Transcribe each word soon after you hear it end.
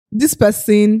this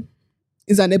person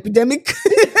is an epidemic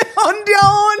on their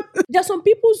own. There's some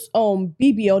people's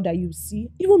BBL that you see.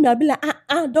 Even me, I'll be like,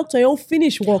 doctor, you'll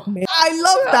finish work, man. I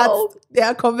love that there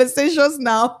are conversations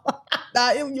now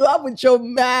that you have with your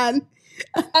man.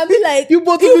 I'll be like, you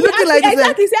both will be looking like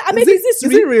this. Exactly. Is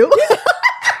it real?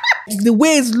 The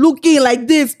way it's looking like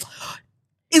this,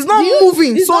 it's not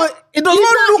moving. It does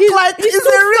not look like it's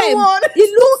a real one.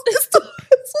 It looks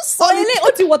it's so solid.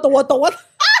 What?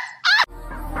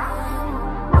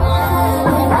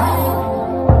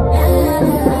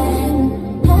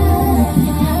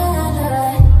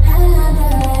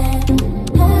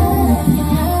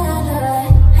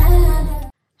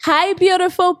 Hi,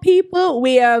 beautiful people.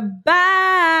 We are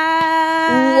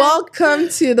back. Welcome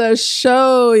to the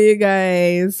show, you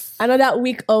guys. Another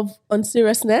week of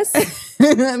unseriousness.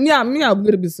 I'm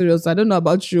going to be serious. I don't know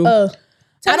about you.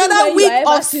 Another week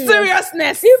of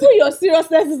seriousness. Even your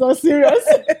seriousness is unserious.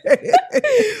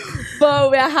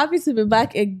 But we are happy to be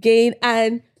back again.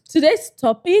 And today's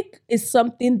topic is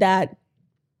something that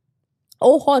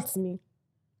hurts me.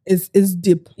 It's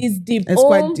deep. It's deep. It's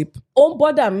quite deep. I'm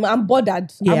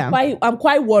bothered. Yeah. I'm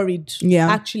quite worried. Yeah.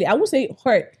 Actually, I won't say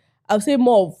hurt. I'll say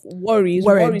more of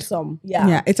worrisome. Yeah.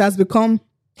 Yeah. It has become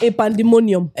a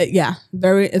pandemonium.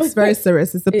 It's very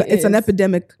serious. It's an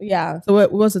epidemic. Yeah. So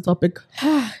what's the topic?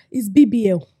 It's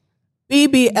BBL.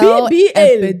 BBL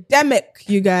epidemic,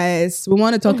 you guys. We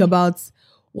want to talk about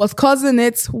what's causing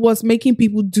it, what's making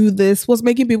people do this, what's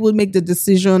making people make the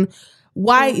decision.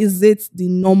 Why is it the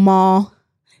normal?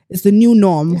 It's the new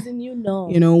norm. It's the new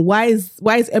norm. You know, why is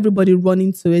everybody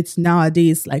running to it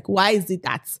nowadays? Like, why is it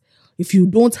that if you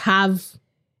don't have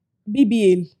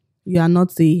BBL, you are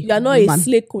not a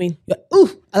slay queen?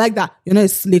 I like that. You're not a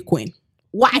slay queen.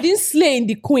 Why? You didn't slay in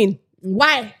the queen.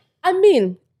 Why? I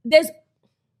mean,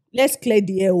 let's clear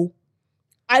the air.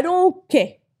 I don't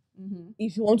care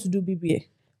if you want to do BBL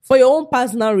for your own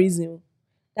personal reason.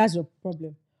 That's your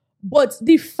problem. But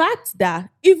the fact that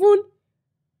even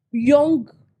young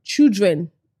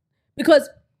children, because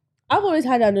I've always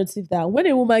had a notice that when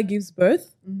a woman gives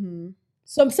birth,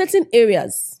 some certain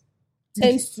areas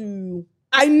tends to.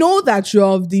 I know that you're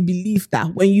of the belief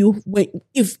that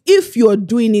if you're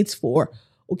doing it for,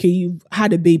 okay, you've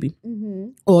had a baby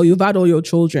or you've had all your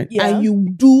children and you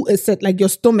do a set like your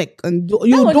stomach and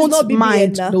you don't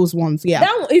mind those ones. Yeah.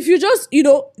 That, if you just,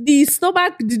 the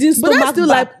stomach didn't stomach. But that's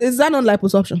still is that not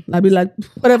liposuction? I'd be like,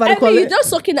 whatever they call it. You're just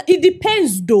sucking. It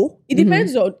depends though. It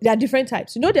depends on, there are different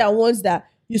types. There are ones that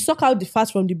you suck out the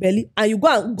fat from the belly and you go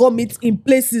and gum it in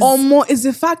places. Or more is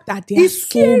the fact that there are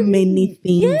so many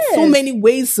things, so many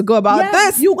ways to go about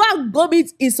this. You go and gum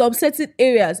it in some certain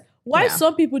areas. Why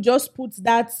some people just put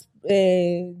that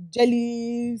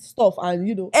jelly stuff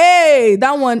and hey,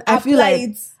 that one I feel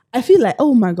like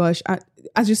oh my gosh,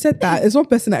 as you said that, it's one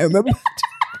person I remember.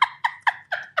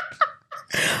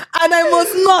 And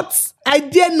I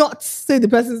dare not say the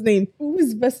person's name. Who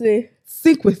is the person?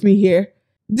 Think with me here.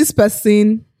 This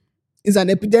person is an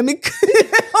epidemic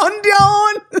on their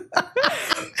own.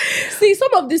 See,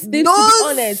 some of these things, to be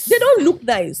honest, they don't look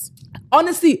nice.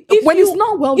 Honestly, it's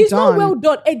not well done. It's not well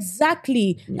done.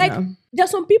 Exactly. Yeah. Like, there's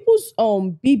some people's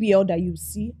BBL that you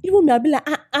see. Even me, I'll be like,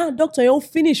 doctor, you'll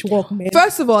finish work, man.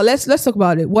 First of all, let's talk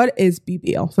about it. What is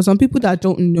BBL? For some people that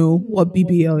don't know what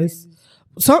BBL is.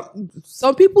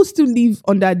 Some people still live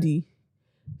under the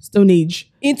Stone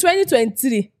Age. In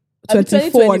 2023.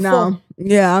 24 now.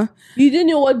 Yeah. You didn't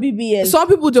know what BBL is. Some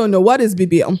people don't know what is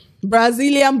BBL.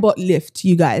 Brazilian butt lift,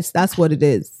 you guys. That's what it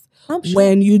is. I'm sure.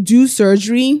 When you do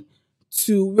surgery,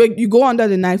 you go under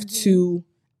the knife to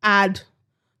add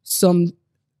some,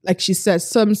 like she says,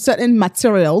 some certain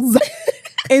materials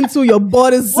into your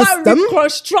body system.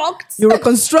 You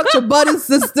reconstruct your body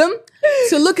system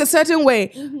to look a certain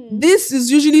way. This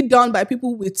is usually done by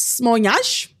people with small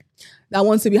nyash that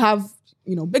want to have,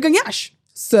 bigger nyash.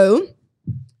 So,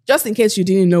 just in case you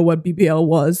didn't know what BBL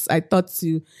was, I thought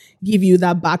to give you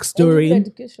that backstory. A little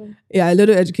education. Yeah, a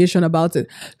little education about it.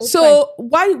 Okay. So,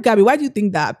 Gabby, why do you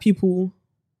think that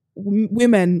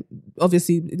women,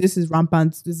 obviously, this is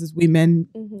rampant, this is women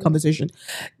conversation.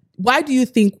 Why do you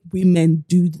think women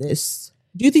do this?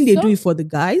 Do you think they do it for the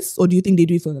guys or do you think they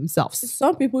do it for themselves?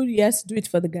 Some people, yes, do it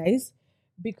for the guys.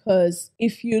 Because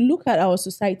if you look at our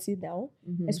society now,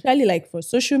 especially like for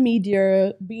social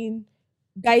media,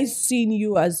 guys seeing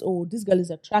you as, this girl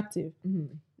is attractive.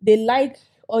 They like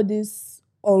all these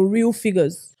unreal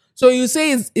figures. So you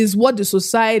say is what the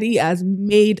society has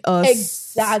made us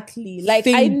exactly. Like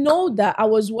think. I know that I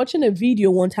was watching a video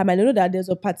one time. I know that there's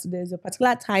a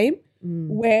particular time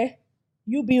where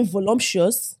you being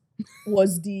voluptuous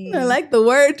was the. I like the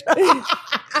word.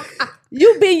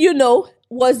 You being,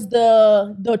 was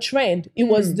the trend. It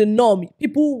was the norm.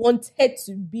 People wanted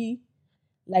to be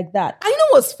like that. I know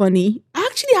what's funny? I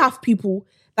actually have people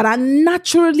that are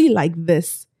naturally like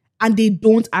this and they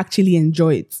don't actually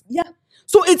enjoy it. Yeah.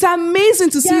 So it's amazing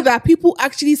to see that people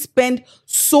actually spend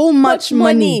so much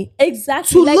money.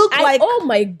 Exactly. To look like... Oh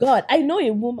my God. I know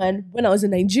a woman when I was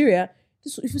in Nigeria.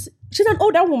 She's an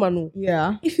older woman.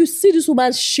 Yeah. If you see this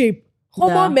woman's shape, you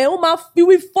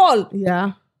will fall.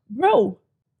 Yeah. Bro,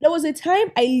 there was a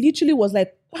time I literally was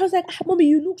like, Mommy,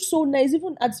 you look so nice.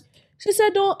 Even at... She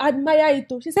said, don't admire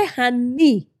it. She said, her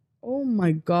knee. Oh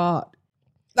my God.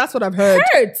 That's what I've heard.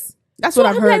 Hurts. That's what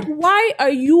I've heard. Like, why are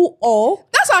you all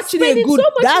That's actually a good... so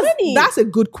much money? That's a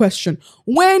good question.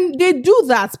 When they do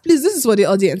that, please, this is for the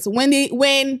audience.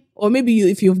 Or maybe you,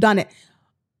 if you've done it,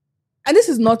 and this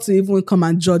is not to even come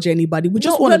and judge anybody. We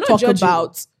just want to talk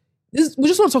about this. We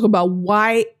just want to talk about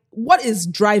what is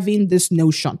driving this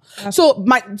notion. So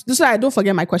don't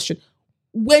forget my question.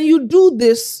 When you do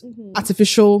this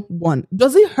artificial one,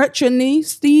 does it hurt your knee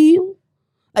still?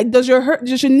 Like, does your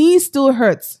knee still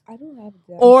hurt? I don't have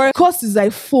that. Or because it's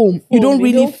like foam, you don't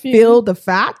really feel the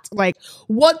fat. Like,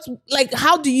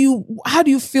 how do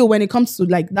you feel when it comes to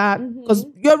like that? Because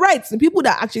you're right, the people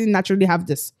that actually naturally have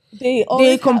this,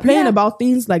 they complain about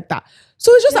things like that.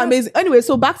 So it's just amazing. Anyway,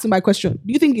 so back to my question: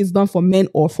 do you think it's done for men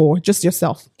or for just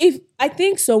yourself? I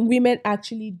think some women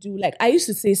actually do. Like, I used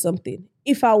to say something.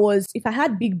 If I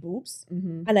had big boobs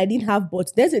and I didn't have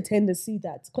butts, there's a tendency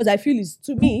that, because I feel it's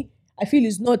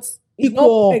not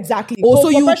equal. Exactly. Oh, so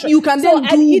you can then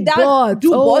do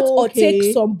butts or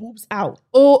take some boobs out.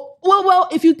 Oh, well,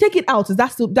 if you take it out,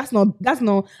 that's not.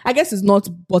 I guess it's not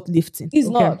butt lifting. It's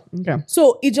not. Okay.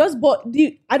 So it just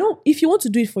if you want to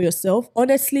do it for yourself,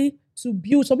 honestly, to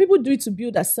build. Some people do it to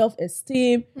build their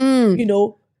self-esteem. You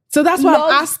know. So that's what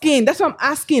I'm asking. That's what I'm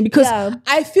asking because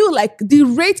I feel like the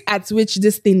rate at which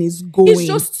this thing is going, it's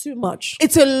just too much.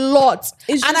 It's a lot,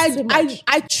 it's just too much.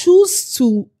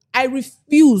 I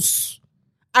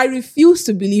refuse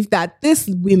to believe that these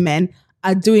women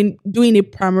are doing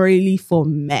it primarily for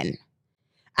men.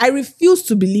 I refuse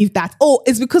to believe that,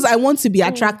 it's because I want to be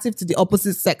attractive to the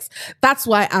opposite sex. That's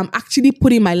why I'm actually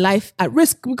putting my life at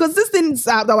risk, because these things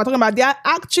that we're talking about, they are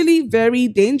actually very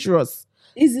dangerous.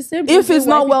 It's the same if it's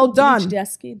not well done. Their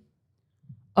skin.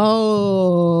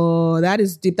 Oh, that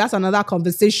is deep. That's another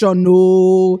conversation.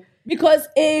 No. Because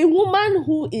a woman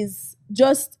who is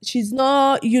she's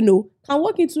not, can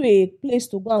walk into a place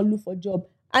to go and look for a job,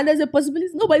 and there's a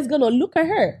possibility nobody's going to look at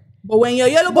her. But when you're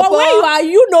yellow, but when you are,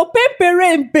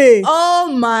 pay.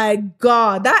 Oh my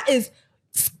God, that is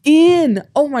skin.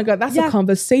 Oh my God, that's a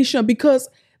conversation, because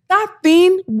that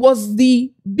thing was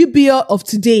the BBL of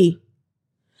today.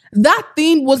 That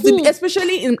thing was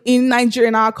especially in Nigeria,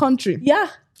 in our country. Yeah.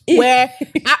 Where,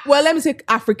 let me say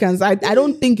Africans. I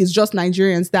don't think it's just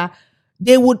Nigerians that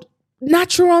they would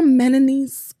natural melanin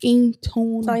skin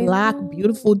tone, black,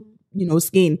 beautiful,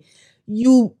 skin.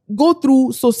 You go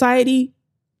through society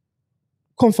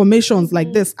conformations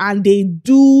like this, and they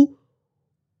do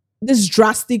these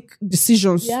drastic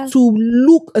decisions to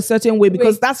look a certain way,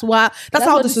 because that's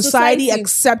how the society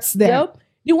accepts them. Yep.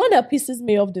 The one that pisses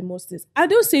me off the most is, I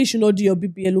don't say you should not do your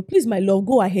BBL. Please, my love,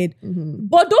 go ahead.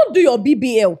 But don't do your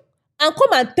BBL and come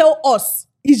and tell us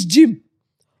it's gym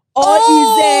or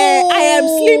I am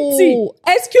Slim T.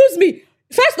 Excuse me.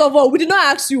 First of all, we did not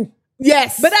ask you.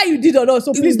 Yes. Whether you did or not.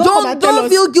 So please don't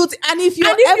feel guilty. And if you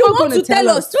want to tell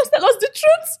us, just tell us the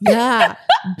truth. Yeah.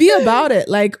 Be about it.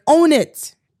 Like, own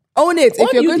it. Own it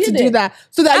if you're going to do that.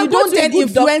 So that you don't then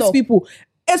influence people.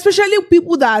 Especially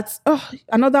people that,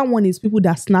 another one is people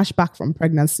that snatch back from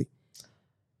pregnancy.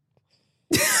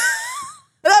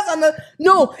 That's another.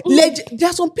 No, there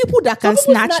are some people that can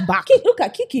snatch back. Look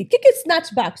at Kiki. Kiki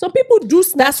snatch back. Some people do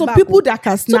snatch back. There are some people that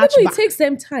can snatch back. It takes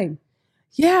them time.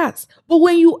 Yes. But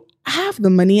when you have the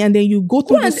money and then you go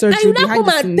through the surgery behind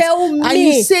the scenes, and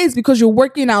you say it's because you're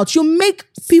working out, you make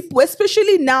people,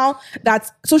 especially now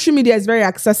that social media is very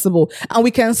accessible and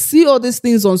we can see all these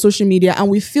things on social media, and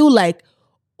we feel like,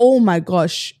 oh my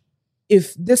gosh,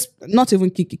 if this, not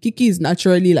even Kiki is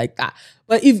naturally like that.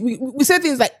 But if we say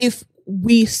things like, if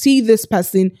we see this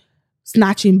person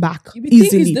snatching back easily,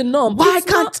 think it's the norm. Why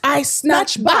can't I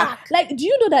snatch back? Like, do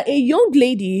you know that a young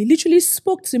lady literally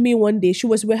spoke to me one day?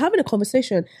 We're having a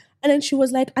conversation, and then she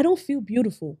was like, I don't feel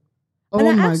beautiful. And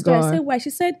I asked her, I said, why?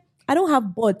 She said, I don't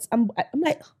have butts. I'm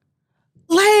like,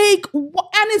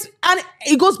 and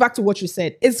it goes back to what you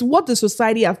said. It's what the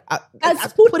society has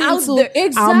put into there.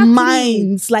 Exactly. Our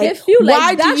minds. Like, they feel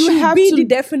like that should be the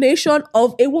definition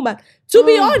of a woman. To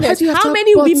be honest, how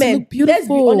many women, let's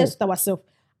be honest with ourselves,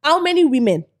 how many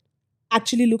women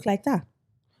actually look like that?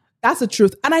 That's the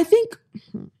truth. And I think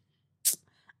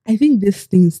this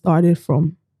thing started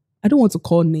from, I don't want to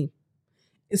call name.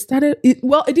 It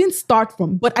didn't start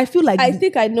from, but I feel like I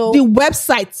think I know the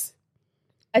website.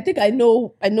 I think I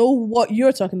know what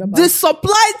you're talking about. The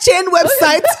supply chain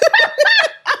website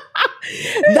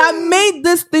that made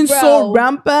this thing so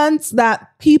rampant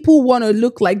that people want to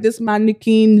look like this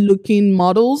mannequin looking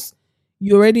models.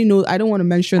 You already know, I don't want to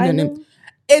mention their name.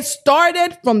 It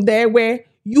started from there where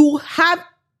you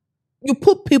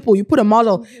put a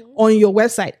model on your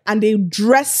website and they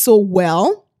dress so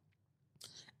well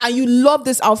and you love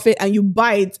this outfit and you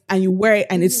buy it and you wear it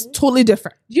and it's totally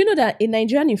different. Do you know that a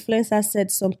Nigerian influencer said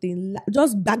something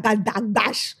just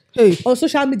dash on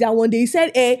social media one day? He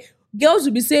said, girls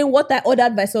will be saying what I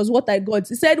ordered versus what I got.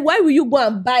 He said, why will you go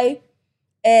and buy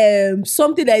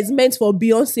something that is meant for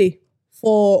Beyonce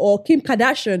or Kim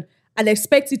Kardashian and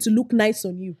expect it to look nice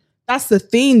on you? That's the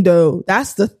thing though.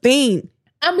 That's the thing.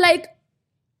 I'm like,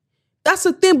 that's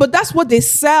the thing, but that's what they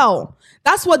sell.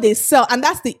 That's what they sell. And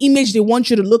that's the image they want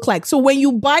you to look like. So when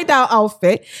you buy that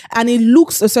outfit and it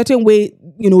looks a certain way,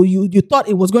 you thought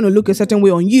it was going to look a certain way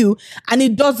on you and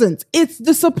it doesn't. It's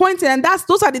disappointing. And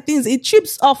those are the things. It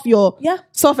chips off your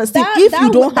self-esteem if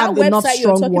you don't have enough strong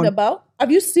you're talking one. About,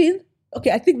 have you seen?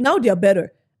 Okay, I think now they're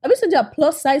better. Have you seen their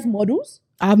plus size models?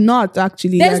 I have not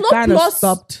actually. There's no kind plus of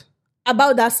stopped.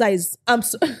 About that size. I'm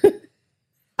so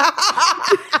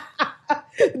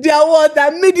They are what?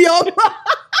 That medium.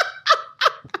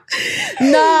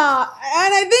 Nah,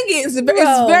 and I think it's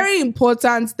very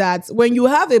important that when you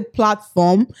have a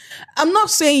platform, I'm not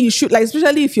saying you should, like,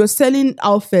 especially if you're selling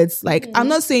outfits, like, I'm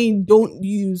not saying don't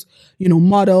use,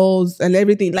 models and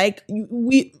everything. Like,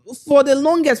 for the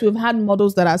longest, we've had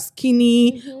models that are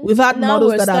skinny, we've had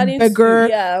models that are bigger,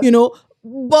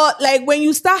 but like when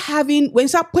you start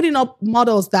putting up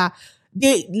models that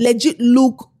they legit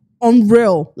look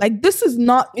unreal, like this is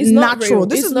not natural.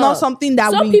 This is not something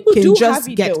that we can just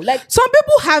get. Like, some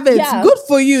people have it. Yeah. Good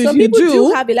for you. Some people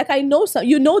do have it. Like, I know some.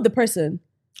 The person.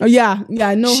 Oh yeah,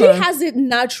 I know. She has it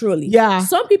naturally. Yeah.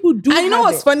 Some people do. And you know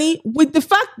what's funny? With the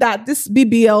fact that this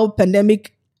BBL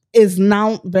pandemic is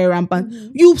now very rampant,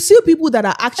 you see people that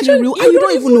are actually real, and you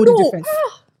don't even know the difference.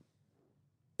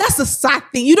 That's the sad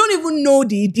thing. You don't even know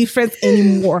the difference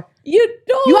anymore. You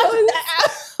don't.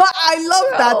 I love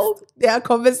that there are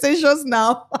conversations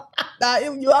now that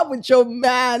you have with your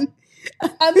man.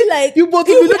 I mean, like, you both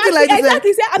will be looking like exactly.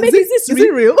 Is this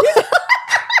real? Bro,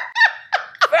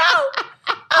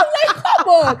 I'm like, come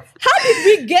on. How did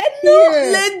we get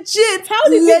here? Legit. How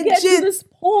did we get to this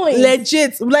point?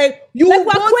 Legit. Like, we're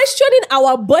questioning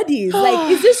our bodies.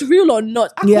 Like, is this real or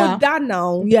not? I got that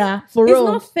now. Yeah, for real.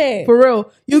 It's not fair. For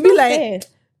real. You'll be like,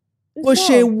 like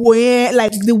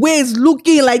the way it's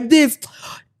looking like this.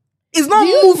 It's not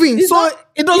moving, it does not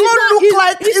look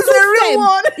like it's a real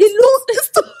one.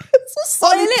 It's so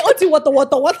solid.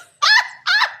 What?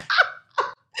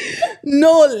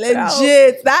 No,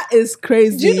 legit. That is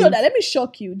crazy. Do you know that? Let me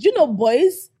shock you. Do you know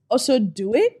boys also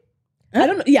do it? I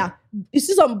don't know. Yeah. You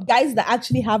see some guys that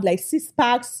actually have like 6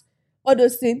 packs, all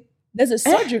those things. There's a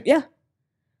surgery. Yeah.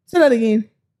 Say that again.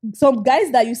 Some guys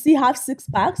that you see have 6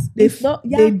 packs. They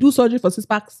do surgery for 6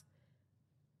 packs.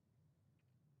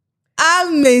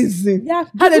 Amazing. Yeah.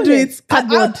 How they do it?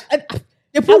 Cardboard.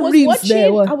 They put ribs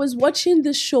there. I was watching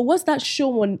this show. What's that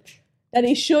show on that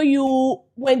they show you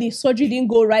when the surgery didn't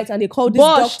go right and they called this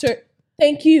doctor?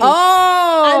 Thank you.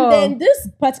 Oh. And then this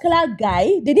particular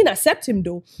guy, they didn't accept him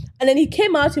though. And then he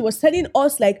came out, he was telling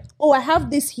us like, oh, I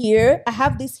have this here. I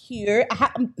have this here. I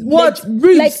have what?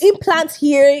 Like implants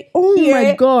here. Oh here.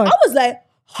 My God. I was like,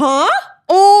 huh?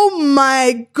 Oh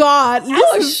my God.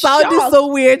 This is sounding so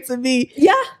weird to me.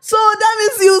 Yeah. So that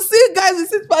means you see guys with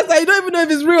 6 packs and you don't even know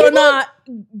if it's real or not.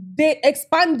 They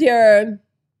expand their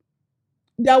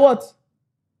what?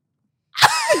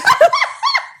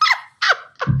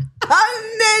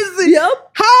 Amazing.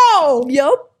 Yep. How?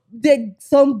 Yep.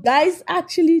 Some guys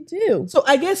actually do. So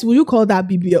I guess, will you call that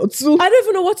BBL too? I don't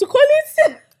even know what to call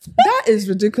it. That is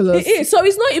ridiculous. It is. So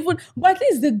it's not even, but at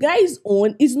least the guy's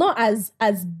own is not as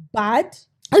bad.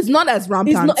 It's not as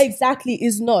rampant. It's not exactly.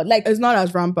 It's not like it's not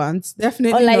as rampant.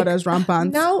 Definitely not as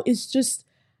rampant. Now it's just,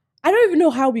 I don't even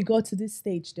know how we got to this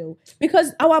stage though,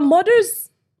 because our mothers,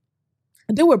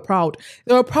 they were proud.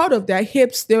 They were proud of their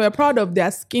hips. They were proud of their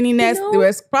skinniness. They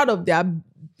were proud of their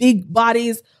big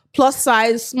bodies, plus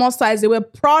size, small size. They were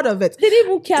proud of it. They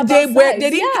didn't even care about size. They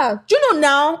didn't. Do you know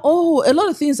now? Oh, a lot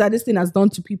of things that this thing has done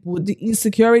to people, the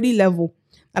insecurity level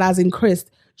that has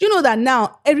increased. Do you know that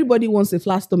now everybody wants a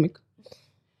flat stomach?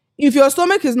 If your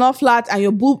stomach is not flat and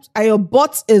your boobs and your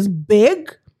butt is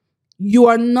big, you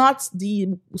are not the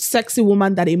sexy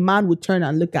woman that a man would turn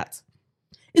and look at.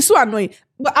 It's so annoying.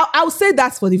 But I'll say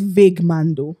that's for the vague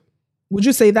man, though. Would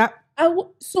you say that?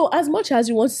 So as much as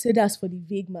you want to say that's for the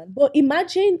vague man, but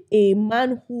imagine a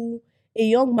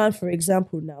young man, for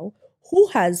example, now,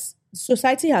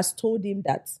 society has told him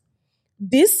that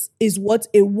this is what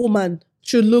a woman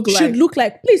should look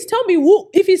like. Please tell me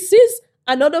if he sees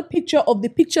another picture of the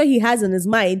picture he has in his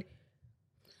mind.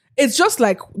 It's just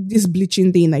like this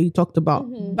bleaching thing that you talked about.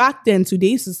 Mm-hmm. Back then, they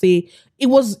used to say it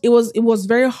was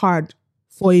very hard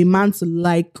for a man to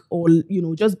like or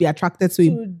just be attracted to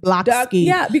a black skin.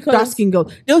 Yeah, because dark skin girl.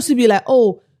 They used to be like,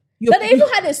 oh, but they even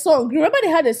had a song. Remember they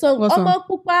had a song. What song? Omo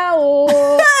pupa oh.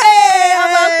 Hey,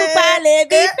 omo pupa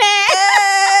lady.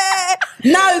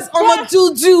 Now it's Omo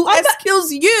Juju.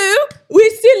 Excuse you. We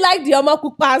still like the Omo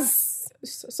pupas.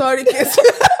 Sorry, kids.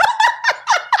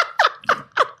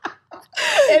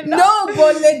 No,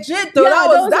 but legit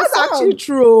though, that's actually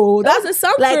true. That's a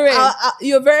song for it.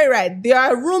 You're very right. There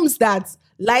are rooms that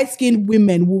light-skinned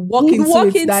women will walk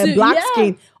into that black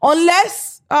skin.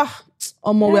 Unless,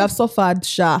 we have suffered,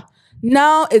 Sha.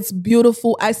 Now it's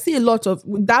beautiful. I see a lot of,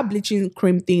 with that bleaching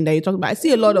cream thing that you're talking about, I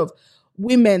see a lot of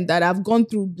women that have gone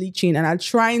through bleaching and are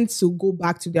trying to go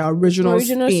back to their original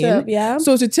skin. Self, yeah.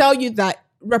 So to tell you that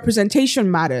representation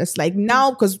matters. Like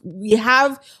now, because we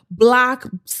have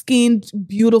black-skinned,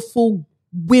 beautiful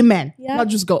women, not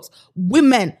just girls,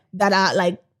 women that are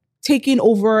like taking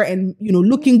over and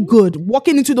looking good,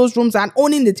 walking into those rooms and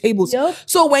owning the tables. Yep.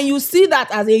 So when you see that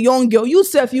as a young girl,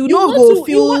 yourself, you don't go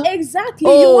feel exactly.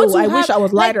 Oh, I wish I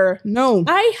was lighter. No,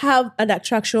 I have an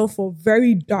attraction for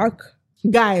very dark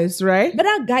guys, right?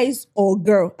 Whether guys or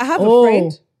girl. I have a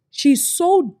friend. She's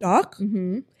so dark.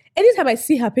 Mm-hmm. Anytime I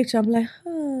see her picture, I'm like,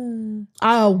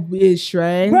 I wish,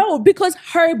 right? Bro, because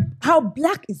how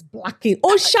black is blacking.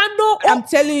 Oh, Shano. I'm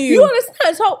telling you. You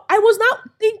understand? So I was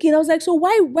now thinking, I was like, so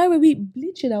why were we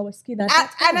bleaching our skin at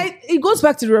that time? It goes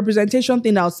back to the representation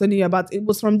thing I was telling you about. It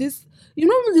was from this,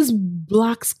 this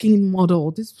black skin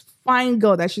model, this fine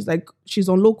girl that she's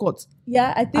on low cut.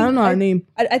 Yeah, I don't know her name.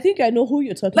 I think I know who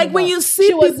you're talking about. Like when you see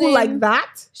people like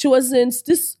that. She was in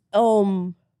this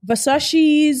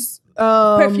Versace's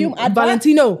perfume advert.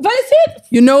 Valentino. Valentino.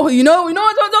 You know,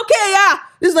 it's okay, yeah.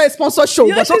 This is not a sponsor show,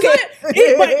 but okay.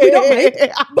 We don't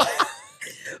mind.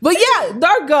 But yeah,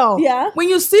 dark girl. Yeah. When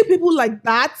you see people like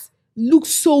that look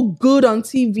so good on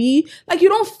TV, like you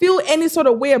don't feel any sort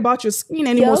of way about your skin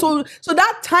anymore. Yep. So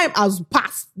that time has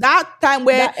passed. That time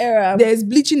where there's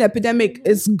bleaching epidemic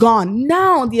is gone.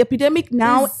 Now the epidemic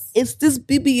is this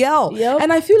BBL. Yep.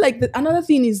 And I feel like another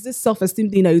thing is this self-esteem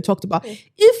thing that you talked about.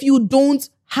 If you don't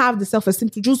have the self-esteem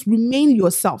to just remain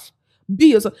yourself, be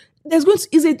yourself,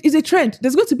 is a trend.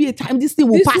 There's going to be a time this thing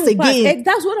will pass again.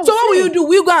 That's what I'm saying. So what will you do?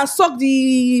 Will you go and suck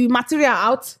the material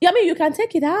out? Yeah, I mean, you can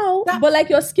take it out, but like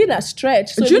your skin has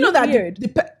stretched. So do you know that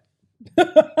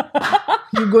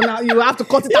you go now, you have to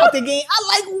cut it out again? I'm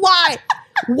like,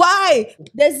 why?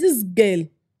 There's this girl.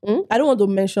 I don't want to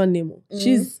mention name.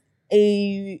 She's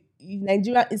a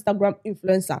Nigerian Instagram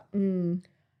influencer.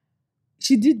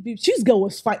 This girl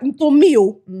was fine. Into me,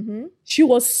 she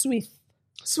was sweet.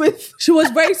 She was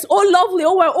very lovely.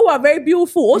 We're very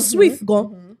beautiful. Sweet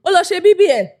gone. She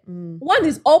BBL. One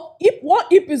is up. One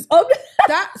hip is up.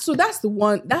 That's the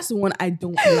one I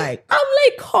don't like. I'm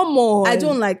like, come on. I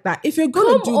don't like that. If you're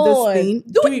gonna do this thing,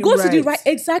 go to the right.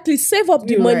 Exactly. Save up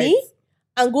the money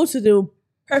and go to the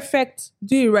perfect.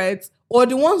 Do it right. Or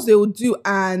the ones they will do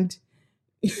and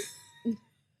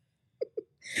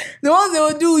the ones they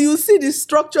will do, you see the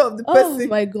structure of the person. Oh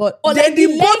my God. Or then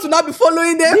the boat will not be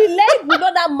following them. The leg will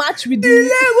not match with the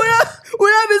leg will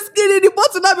not be skinny. The boat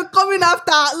will not be coming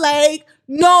after. Like,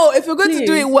 no, if you're going to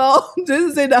do it well,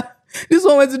 just say that this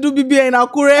one went to do BBA in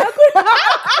Akure. Akure,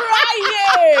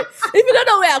 yeah. If you don't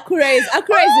know where Akure is in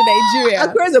Nigeria.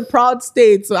 Akure is a proud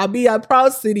state. So I'll be a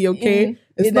proud city, okay?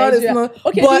 It's not.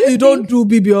 Okay, but you don't do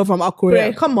BBL from Akure.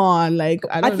 Right. Come on, like,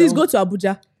 at least go to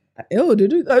Abuja. Oh, they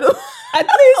do. I don't. At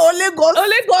least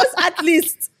Lagos, at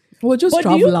least. We'll just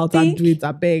travel out and do it.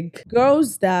 I beg.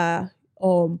 Girls that,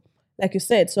 like you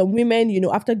said, some women,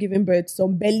 after giving birth, the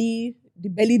belly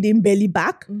didn't belly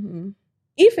back. Mm-hmm.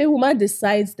 If a woman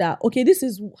decides that, okay, this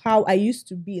is how I used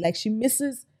to be, like she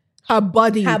misses her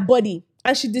body,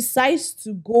 and she decides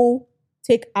to go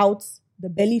take out the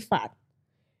belly fat,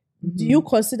 do you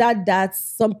consider that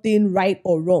something right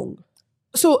or wrong?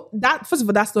 So that, first of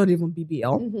all, that's not even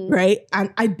BBL, right?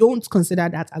 And I don't consider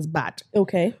that as bad.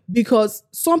 Okay. Because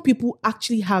some people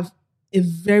actually have a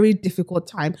very difficult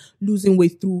time losing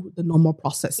weight through the normal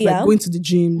process. Like going to the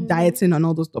gym, dieting and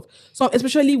all those stuff. So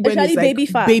especially when it's like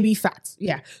baby fat.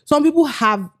 Yeah. Some people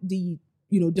have the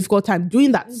difficult time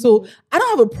doing that. So I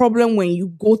don't have a problem when you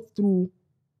go through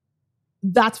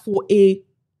that for a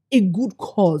good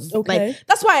cause. Okay. Like,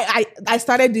 that's why I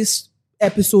started this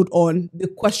episode on the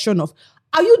question of,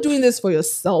 are you doing this for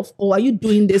yourself, or are you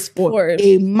doing this for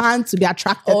a man to be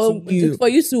attracted to you? For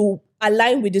you to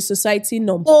align with the society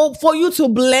norm. Or for you to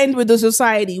blend with the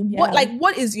society. Yeah.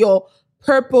 What is your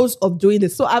purpose of doing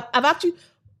this? So I've actually,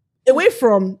 away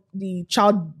from the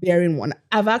childbearing one,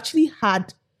 I've actually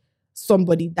had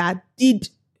somebody that did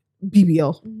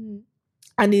BBL.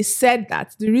 And they said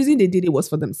that the reason they did it was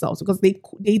for themselves, because they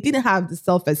didn't have the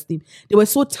self-esteem. They were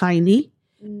so tiny.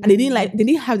 And they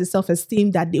didn't have the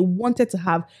self-esteem that they wanted to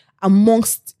have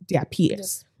amongst their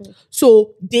peers.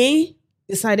 So they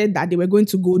decided that they were going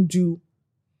to go do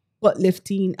butt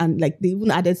lifting, and like they even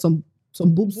added some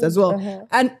boobs as well.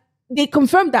 And they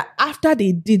confirmed that after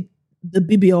they did the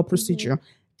BBL procedure,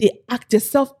 their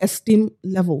self-esteem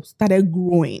level started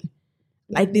growing.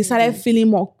 Like they started feeling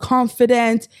more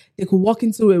confident. They could walk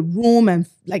into a room and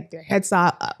like their heads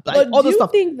are like all the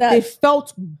stuff. They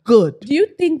felt good. Do you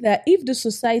think that if the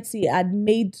society had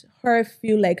made her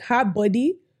feel like her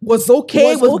body was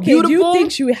okay, was beautiful, do you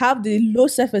think she would have the low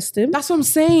self-esteem? That's what I'm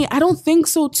saying. I don't think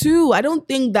so too. I don't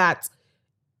think that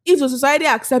if the society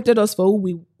accepted us for who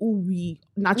we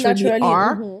naturally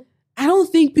are, I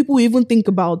don't think people even think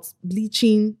about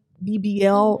bleaching,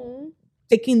 BBL,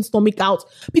 taking stomach out.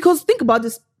 Because think about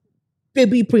this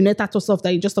baby prenatal stuff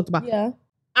that you just talked about. Yeah.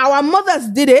 Our mothers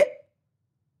did it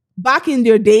back in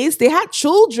their days. They had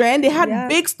children. They had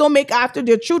big stomach after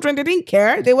their children. They didn't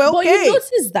care. They were okay. But you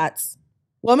notice that.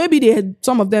 Well, maybe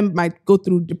some of them might go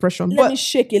through depression. Let me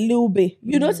shake a little bit.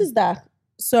 You notice that.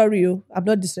 Sorry, I'm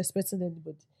not disrespecting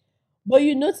anybody. But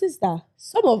you notice that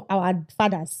some of our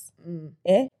fathers,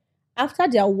 after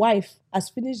their wife has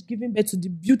finished giving birth to the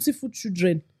beautiful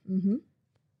children,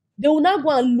 they will now go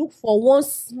and look for one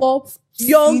small,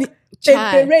 young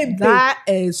child. That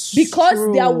is because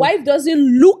true. Their wife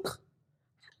doesn't look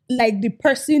like the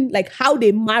person, like how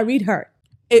they married her.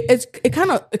 It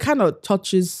kind of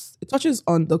touches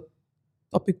on the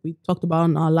topic we talked about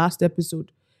in our last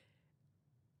episode.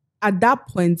 At that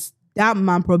point, that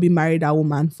man probably married that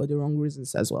woman for the wrong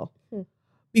reasons as well.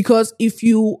 Because if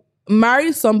you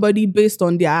marry somebody based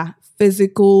on their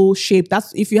physical shape,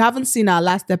 that's, if you haven't seen our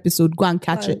last episode, go and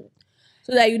catch it.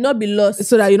 So that you not be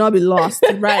lost.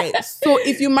 Right. So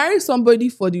if you marry somebody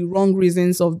for the wrong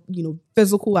reasons of,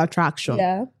 physical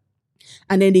attraction,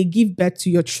 and then they give birth to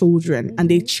your children and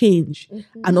they change,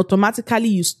 and automatically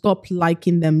you stop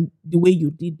liking them the way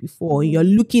you did before, you're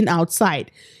looking outside,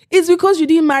 it's because you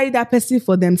didn't marry that person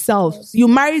for themselves. You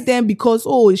married them because,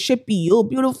 it's shapey,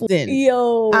 beautiful.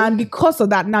 And because of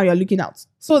that, now you're looking out.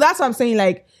 So that's what I'm saying.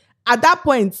 Like, at that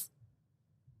point,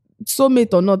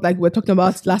 soulmate or not, like we're talking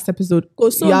about last episode,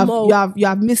 you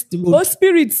have missed the road. Oh,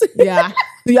 spirits. Yeah.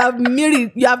 You have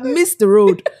missed the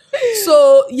road.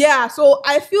 So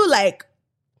I feel like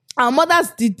our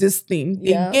mothers did this thing.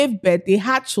 They gave birth, they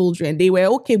had children, they were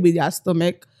okay with their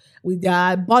stomach, with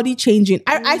their body changing.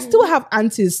 I still have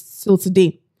aunties till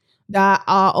today that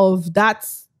are of that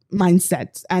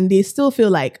mindset, and they still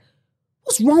feel like,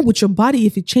 what's wrong with your body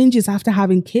if it changes after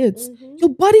having kids? Your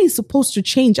body is supposed to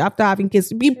change after having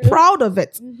kids. Be proud of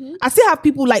it. I still have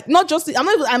people like,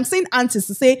 I'm saying aunties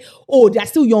to say, they're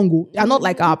still young. They're not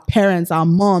like our parents, our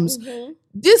moms.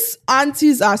 These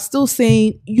aunties are still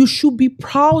saying you should be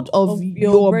proud of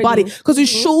your body, because it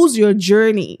shows your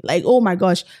journey. Like, oh my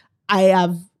gosh, I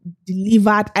have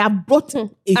delivered. I have brought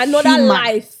another human,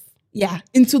 life.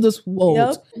 Into this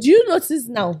world. Do you notice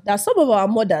now that some of our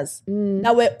mothers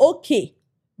that were okay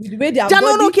with the way they're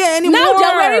not okay anymore? Now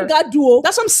they're wearing gadu.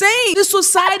 That's what I'm saying. The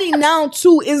society now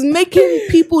too is making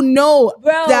people know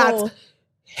that,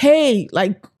 hey,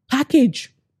 like,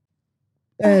 package,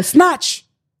 snatch.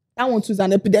 That one too is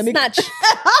an epidemic. Snatch.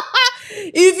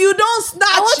 If you don't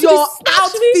snatch your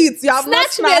outfits, you have not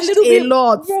snatched a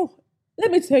lot. Bro,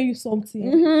 let me tell you something.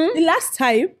 The last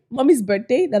time, mommy's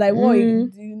birthday that I wore,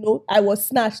 I was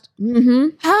snatched.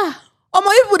 People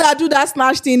that do that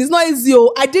snatch thing, it's not easy.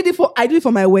 I did it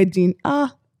for my wedding.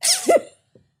 The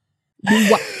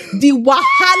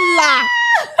wahala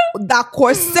that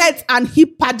corset and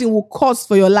hip padding will cause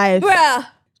for your life. Bruh.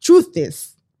 Truth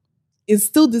is, it's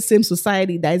still the same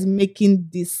society that is making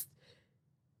these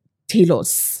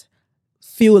tailors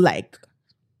feel like,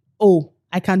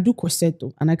 I can do corset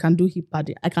and I can do hip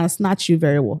padding. I can snatch you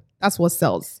very well. That's what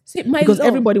sells. See, because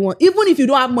everybody wants, even if you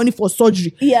don't have money for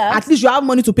surgery, yeah, at least you have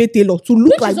money to pay tailor to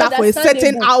look like that for a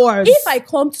certain hours. If I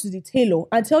come to the tailor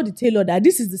and tell the tailor that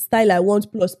this is the style I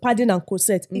want plus padding and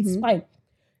corset, it's fine.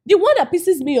 The one that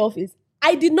pisses me off is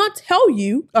I did not tell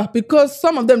you. Because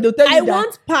some of them, they'll tell you I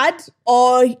want pad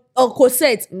or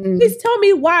corset. Please tell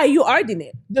me why you ordering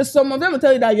it. There's some of them will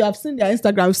tell you that you have seen their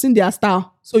Instagram, you've seen their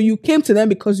style. So you came to them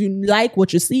because you like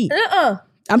what you see.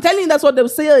 I'm telling you, that's what they'll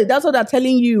say. That's what they're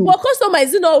telling you. But customer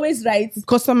isn't always right.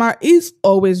 Customer is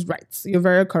always right. You're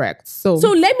very correct. So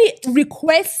let me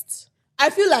request. I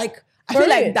feel like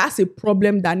that's a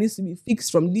problem that needs to be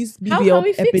fixed from this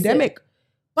BBL epidemic.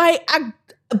 By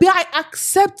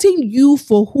accepting you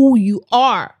for who you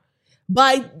are.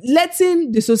 By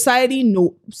letting the society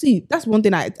know. See, that's one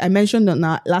thing I mentioned on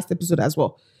our last episode as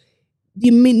well.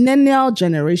 The millennial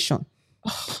generation.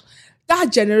 That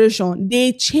generation,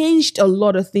 they changed a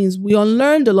lot of things. We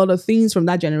unlearned a lot of things from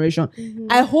that generation.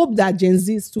 I hope that Gen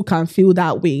Zs too can feel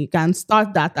that way, can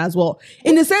start that as well.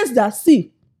 In the sense that,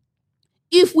 see,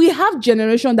 if we have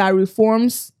generation that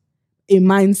reforms a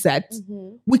mindset,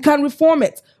 we can reform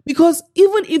it. Because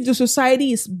even if the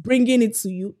society is bringing it to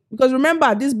you, because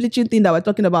remember this bleaching thing that we're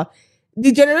talking about,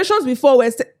 the generations before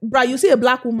were, bruh, you see a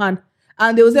black woman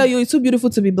and they will say, you're too beautiful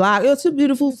to be black. You're too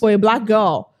beautiful for a black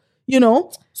girl. You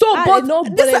know, so but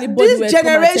this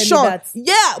generation,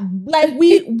 like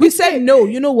we said no.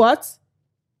 You know what?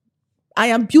 I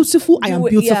am beautiful. I am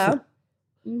beautiful. Yeah.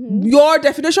 Your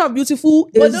definition of beautiful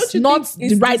is not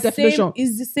the right definition.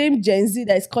 Is the same Gen Z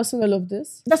that is causing all of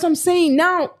this? That's what I'm saying.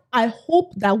 Now I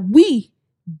hope that we,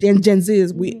 Gen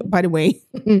Zs, by the way,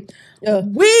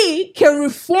 we can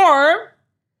reform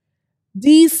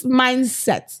these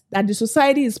mindsets that the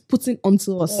society is putting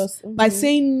onto us by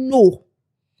saying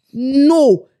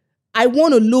no, I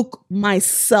want to look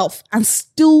myself and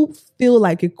still feel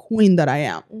like a queen that I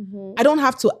am. I don't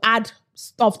have to add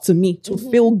stuff to me to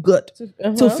feel good,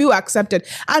 to feel accepted.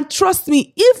 And trust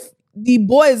me, if the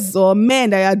boys or men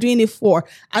that you are doing it for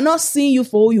are not seeing you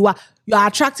for who you are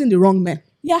attracting the wrong men.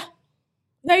 Yeah.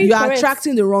 You are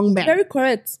attracting the wrong men. Very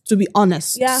correct. To be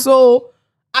honest. Yeah. So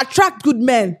attract good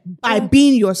men by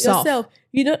being yourself.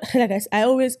 You know, like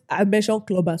I mention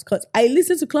Clubhouse because I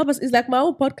listen to Clubhouse. It's like my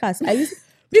own podcast. I listen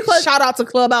because shout out to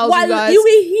Clubhouse, while you guys. You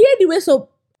will hear the way. So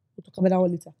we'll talk about that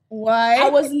one later. Why? I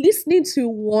was listening to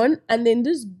one, and then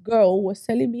this girl was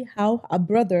telling me how her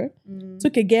brother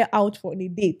took a girl out for a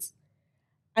date,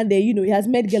 and then he has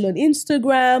met girl on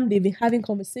Instagram. They've been having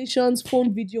conversations,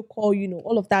 phone, video call,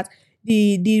 all of that.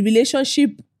 The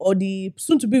relationship or the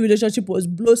soon-to-be relationship was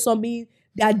blossoming.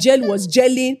 Their gel was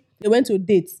gelling. They went to a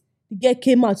date. The girl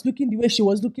came out looking the way she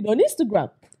was looking on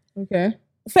Instagram. Okay.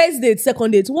 First date,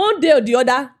 second date. One day or the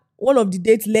other, one of the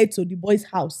dates led to the boy's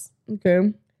house.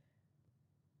 Okay.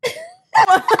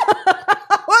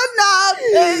 What now?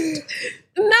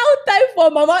 Now time for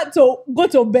mama to go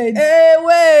to bed. Hey,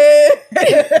 wait.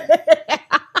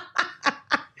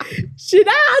 She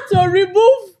now had to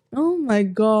remove. Oh my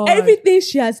God. Everything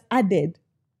she has added.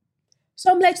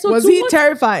 So I'm like, was he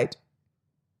terrified?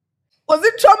 Was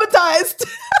he traumatized?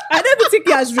 I don't even think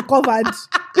he has recovered.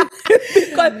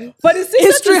 Because for the sister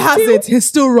history has it. He's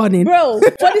still running. Bro, for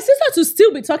the sister to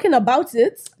still be talking about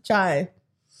it. Chai.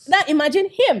 Now imagine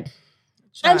him.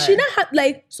 Chai. And she now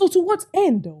had so to what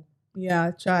end though?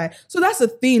 Yeah, chai. So that's the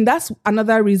thing. That's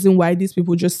another reason why these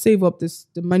people just save up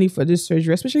the money for this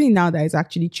surgery, especially now that it's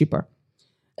actually cheaper.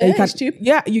 It's cheap.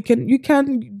 Yeah, you can.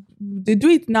 They do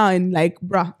it now in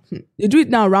they do it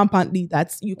now rampantly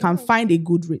that you can find a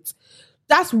good rate.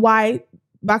 That's why,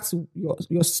 back to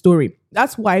your story,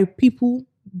 that's why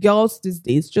girls these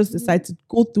days just decide to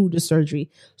go through the surgery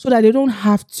so that they don't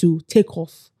have to take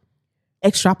off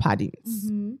extra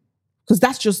paddings. Because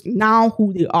that's just now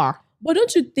who they are. But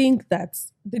don't you think that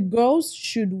the girls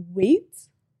should wait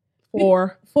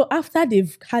for after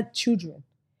they've had children?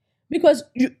 Because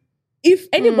if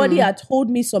anybody had told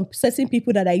me some certain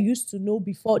people that I used to know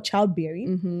before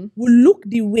childbearing would look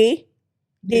the way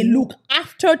they look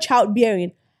after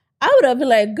childbearing, I would have been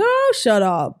like, girl, shut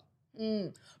up.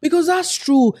 Because that's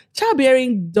true.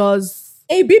 Childbearing does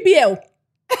a BBL.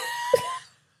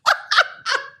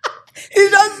 It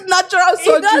does natural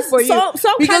surgery for you.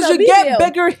 Because you get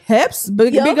bigger hips,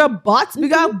 bigger butts,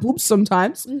 bigger boobs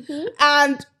sometimes.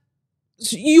 And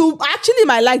you actually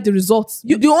might like the results.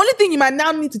 The only thing you might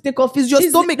now need to take off is your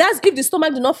stomach. That's if the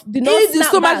stomach did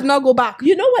not go back.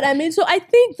 You know what I mean? So I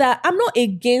think that I'm not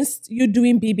against you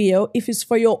doing BBL if it's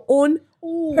for your own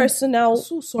personal.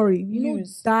 So sorry. You know,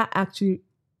 that actually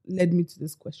led me to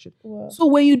this question. Wow. So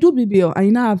when you do BBL and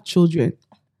you now have children,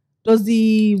 does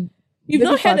the... You've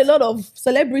not heard a lot of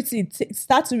celebrity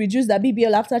start to reduce that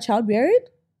BBL after childbearing?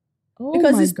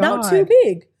 Because it's now too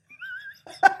big.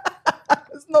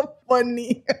 It's not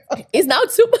funny. It's now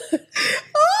too much.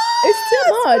 It's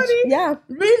too much. Funny. Yeah.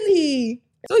 Really?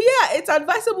 So yeah, it's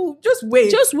advisable. Just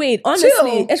wait. Just wait. Honestly,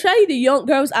 Chill. especially the young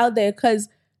girls out there, because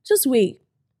just wait.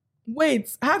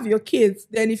 Wait, have your kids.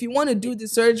 Then if you want to do the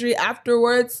surgery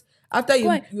afterwards, after you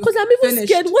because I'm even finished.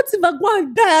 scared. What if I go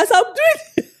and die as I'm doing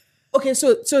it? Okay,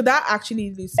 so that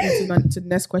actually leads into the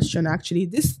next question. Actually,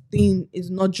 this thing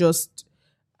is not just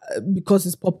because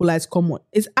it's popular, it's common.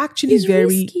 It's actually very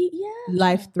risky,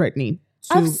 life-threatening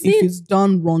I've seen- if it's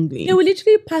done wrongly. They will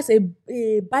literally pass a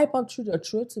BiPAP through their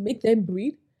throat to make them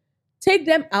breathe, take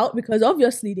them out because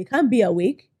obviously they can't be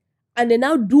awake, and they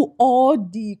now do all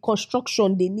the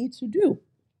construction they need to do.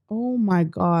 Oh my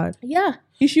God. Yeah.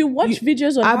 You should watch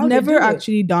videos on how I've never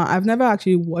they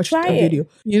actually watched Try a video.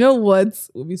 You know what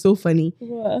would be so funny?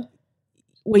 What?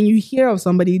 When you hear of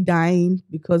somebody dying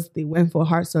because they went for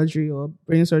heart surgery or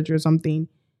brain surgery or something,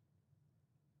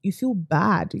 you feel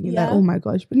bad. You're like, oh my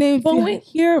gosh. But then if you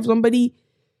hear of somebody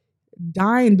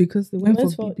dying because they went for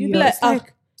BBL, you'd be like,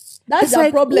 that's it's the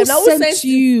like, problem. Who sent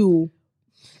you?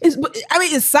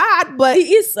 It's sad, but it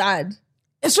is sad.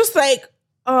 It's just like,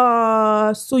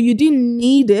 so you didn't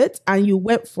need it and you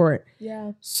went for it.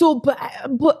 Yeah. So,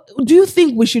 but do you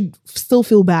think we should still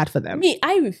feel bad for them?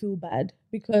 I will feel bad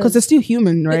because they're still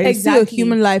human, right? Exactly. It's still a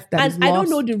human life that is and I lost.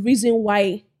 don't know the reason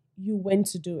why you went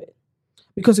to do it.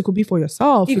 Because it could be for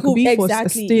yourself. It could be for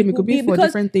esteem. It could be for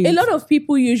different things. A lot of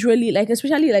people usually, like,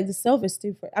 especially like the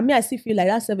self-esteem. I still feel like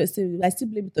that self-esteem, I still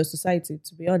blame it on society,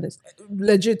 to be honest.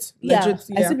 Legit. I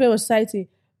still blame it on society.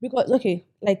 Because, okay,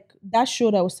 like that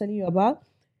show that I was telling you about,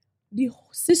 the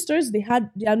sisters, they had,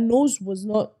 their nose was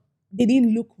not, they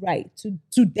didn't look right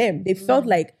to them. They felt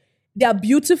like they are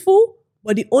beautiful,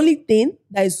 but the only thing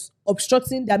that is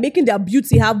obstructing, they're making their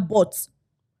beauty have butts.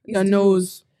 Their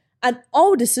nose. And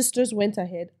all the sisters went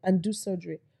ahead and do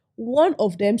surgery. One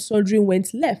of them, surgery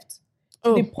went left.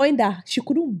 To the point that she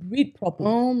couldn't breathe properly.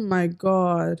 Oh my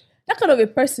God. That kind of a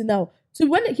person now. So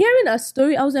when hearing her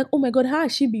story, I was like, oh my God, how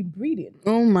has she been breathing?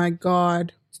 Oh my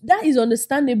God. That is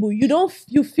understandable.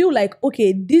 You feel like,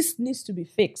 okay, this needs to be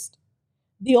fixed.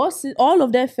 All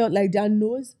of them felt like their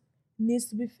nose needs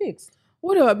to be fixed.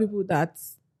 What about people that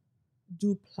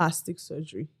do plastic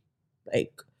surgery?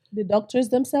 Like the doctors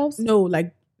themselves? No,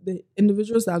 like the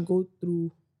individuals that go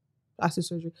through plastic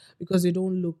surgery because they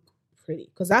don't look pretty.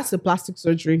 Because that's the plastic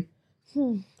surgery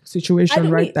situation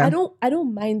right there. I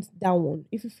don't mind that one.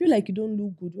 If you feel like you don't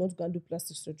look good, you want to go and do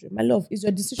plastic surgery. My love, it's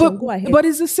your decision. Go ahead. But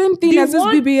it's the same thing as this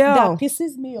BBL. That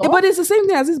pisses me off. But it's the same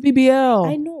thing as this BBL.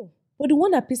 I know. But the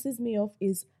one that pisses me off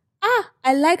is,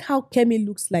 I like how Kemi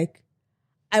looks like.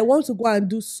 I want to go and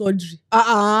do surgery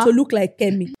to look like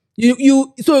Kemi.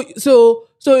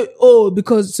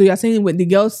 Because you're saying when the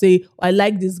girls say, I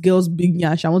like this girl's big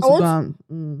nyash, I want to go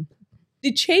and...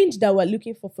 The change that we're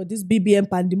looking for this BBM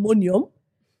pandemonium,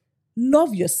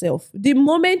 love yourself. The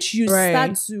moment you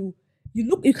start to,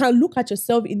 you can look at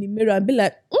yourself in the mirror and be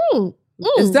like,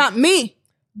 is that me?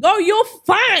 Girl, you're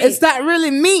fine. Is that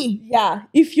really me? Yeah.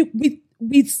 If you,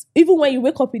 with even when you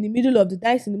wake up in the middle of the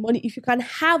night in the morning, if you can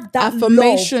have that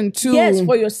affirmation love, too. Yes,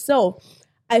 for yourself.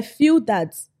 I feel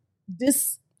that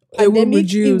this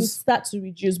pandemic, it will start to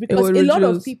reduce because a lot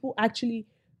of people actually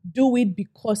do it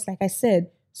because, like I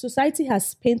said, society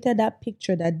has painted that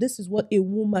picture that this is what a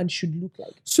woman should look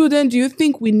like. So then do you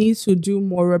think we need to do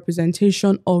more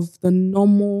representation of the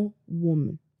normal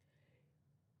woman?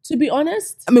 To be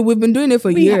honest, I mean, we've been doing it for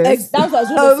years. That's what I was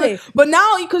going to say. But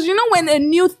now, because you know, when a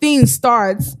new thing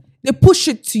starts, they push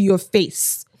it to your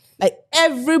face. Like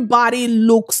everybody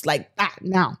looks like that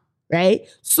now, right?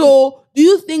 So do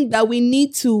you think that we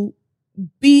need to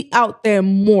be out there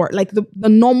more, like the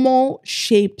normal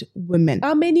shaped women?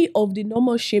 How many of the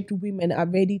normal shaped women are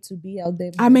ready to be out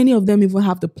there? How many of them even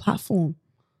have the platform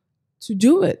to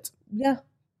do it? Yeah.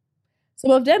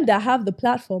 Some of them that have the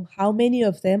platform, how many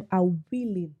of them are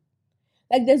willing?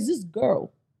 Like there's this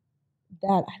girl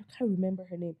that I can't remember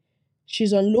her name.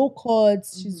 She's on low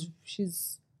cuts.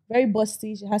 She's very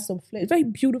busty. She has some flair. Very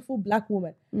beautiful black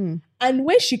woman. And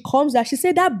when she comes out, she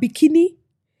said that bikini,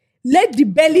 let the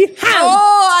belly hang.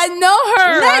 Oh, I know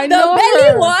her. Let the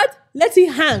belly what? Let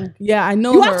it hang. Yeah, I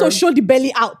know you her. have to show the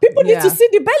belly out. People need to see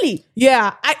the belly.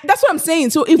 Yeah, that's what I'm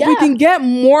saying. So if we can get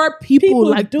more people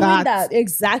like doing that.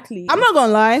 Exactly. I'm not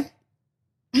gonna lie.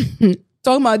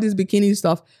 Talking about this bikini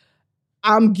stuff,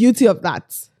 I'm guilty of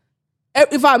that.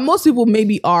 Most people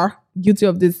maybe are guilty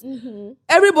of this.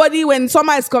 Everybody, when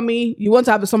summer is coming, you want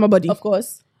to have a summer body. Of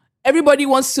course. Everybody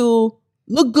wants to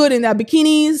look good in their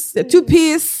bikinis, their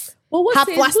two-piece, have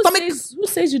flat stomach. Who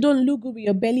says you don't look good with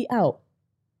your belly out?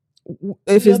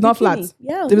 If it's not flat.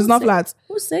 Yeah. If it's not flat.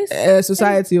 Who says?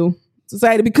 Society.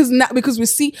 society, because we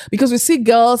see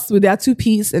girls with their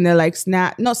 2-piece and they're like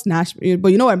not snatch,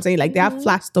 but you know what I'm saying? Like they have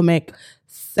flat stomach,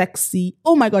 sexy.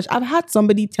 Oh my gosh, I've had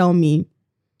somebody tell me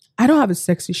I don't have a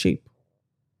sexy shape.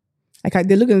 Like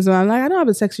they look at me, I'm like, I don't have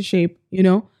a sexy shape, you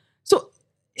know? So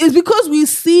it's because we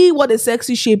see what a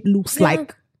sexy shape looks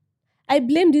like. I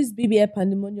blame this BBL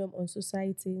pandemonium on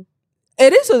society.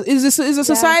 It is a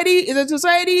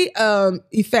society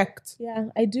effect. Yeah,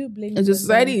 I do blame it's a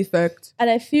society effect. And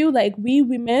I feel like we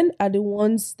women are the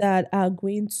ones that are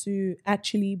going to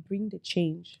actually bring the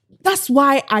change. That's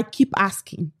why I keep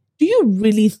asking, do you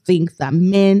really think that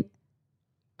men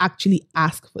actually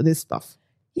ask for this stuff?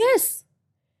 Yes.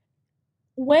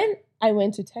 When I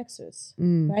went to Texas,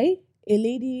 right? A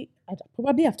lady, I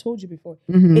probably have told you before,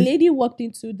 a lady walked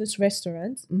into this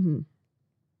restaurant.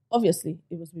 Obviously,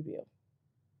 it was BBL.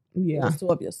 Yeah. It was too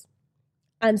obvious.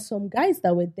 And some guys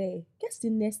that were there, guess the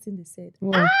next thing they said?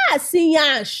 Oh.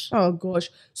 Sinyash. Oh gosh.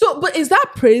 So, but is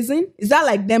that praising? Is that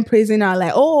like them praising her?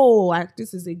 Like, oh,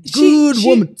 this is a good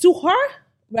woman. To her,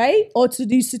 right? Or to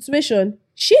the situation,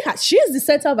 she is the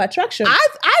center of attraction.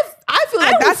 I feel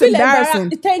like that's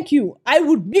embarrassing. Thank you. I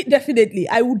would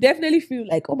definitely feel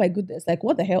like, oh my goodness, like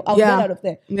what the hell? I'll get out of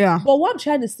there. Yeah. But what I'm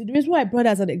trying to say, the reason why I brought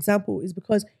as an example is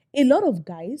because a lot of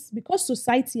guys, because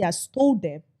society has told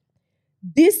them,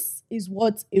 this is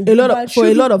what a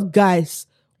lot of guys.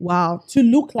 Wow. To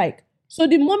look like. So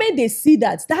the moment they see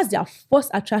that, that's their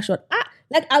first attraction.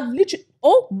 Like I've literally,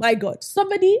 oh my God,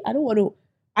 somebody, I don't want to,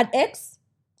 an ex,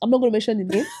 I'm not going to mention the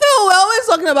name. No, we're always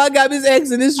talking about Gabby's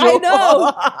ex in this show. I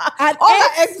know. And all my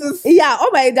exes. Yeah, oh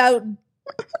my God.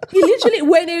 He literally,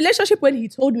 when in a relationship, when he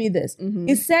told me this,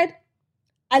 he said,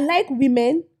 I like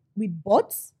women with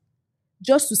butts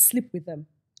just to sleep with them.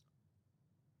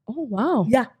 Oh, wow.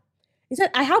 Yeah. He said,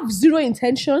 I have zero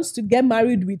intentions to get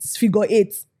married with figure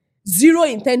 8. Zero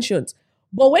intentions.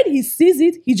 But when he sees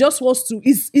it, he just wants to,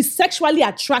 he's sexually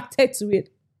attracted to it.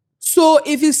 So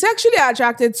if he's sexually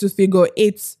attracted to figure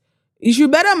 8, you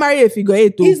should better marry a figure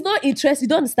 8 too. He's not interested. You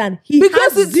don't understand.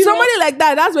 Because it's somebody like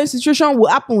that, that's when situation will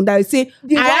happen. That you say,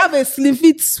 I have a slim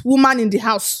fit woman in the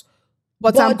house,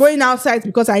 but I'm going outside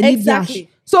because I need exactly.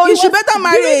 Dash. So you should better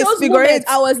marry a figure 8.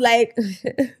 I was like...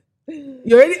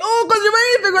 You're ready? Oh, because you're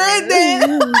marrying figure 8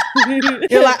 then.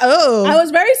 You're like, oh. I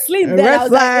was very slim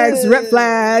then. Red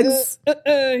flags.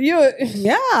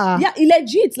 Yeah, he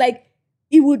legit, like,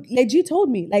 he would legit told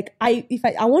me, like, I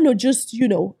want to just,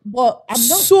 but I'm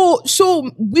not.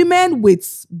 So women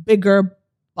with bigger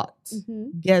butts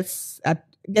gets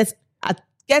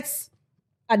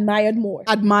admired more.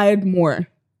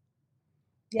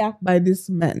 Yeah. By these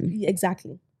men. Yeah,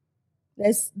 exactly.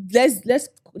 Let's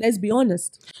be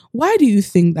honest. Why do you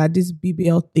think that this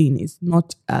BBL thing is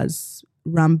not as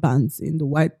rampant in the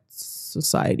white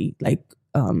society, like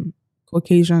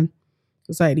Caucasian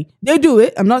society? They do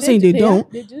it. I'm not saying they don't.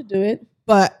 They do it.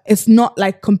 But it's not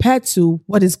like compared to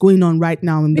what is going on right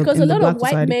now in because a lot black of white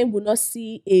society. Men will not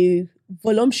see a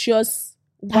voluptuous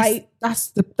white.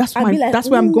 That's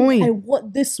where I'm going. I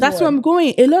want this. That's where I'm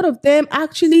going. A lot of them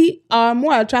actually are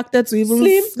more attracted to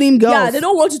even slim girls. Yeah, they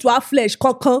don't want you to have flesh.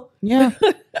 Yeah,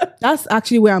 that's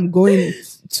actually where I'm going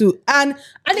to, and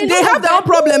they have their own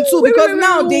problem too because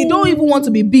now they don't even want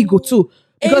to be big too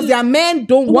because their men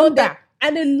don't want that.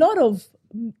 And a lot of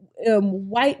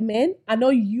white men are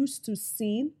not used to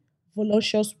seeing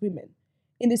voluptuous women.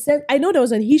 In the sense, I know there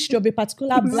was a history of a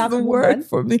particular black woman. Word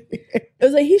for me. There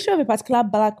was a history of a particular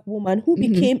black woman who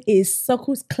became a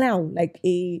circus clown, like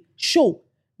a show,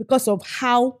 because of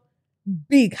how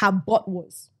big her butt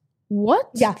was. What?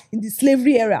 Yeah, in the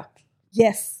slavery era.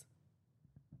 Yes.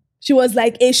 She was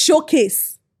like a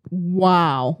showcase.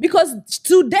 Wow. Because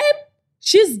to them,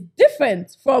 she's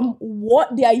different from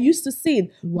what they are used to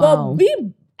seeing. Wow. But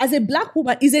being as a black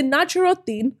woman is a natural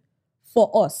thing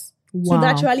for us. Wow. To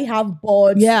naturally have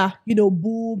butts, yeah,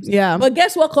 boobs. Yeah. But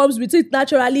guess what comes with it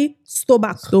naturally?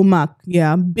 Stomach.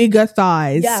 Yeah. Bigger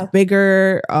thighs. Yeah.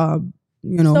 Bigger,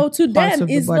 So to them,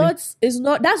 it's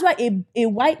not, that's why a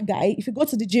white guy, if you go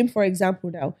to the gym, for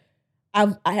example, now,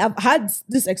 I have had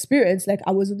this experience, like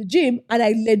I was in the gym and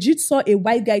I legit saw a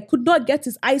white guy could not get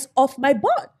his eyes off my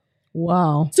butt.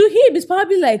 Wow. To him, it's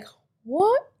probably like,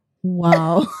 what?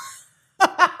 Wow.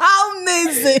 How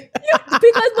amazing.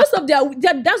 Because most of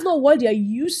that's not what they're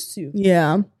used to.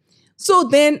 Yeah. So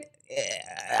then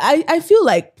I feel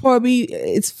like probably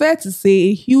it's fair to say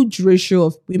a huge ratio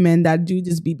of women that do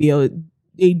this BBL,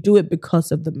 they do it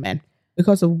because of the men.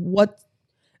 Because of what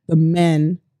the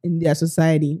men in their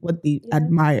society, what they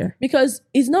admire. Because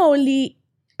it's not only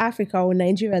Africa or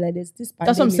Nigeria that there's this pandemic.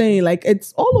 That's what I'm saying. Like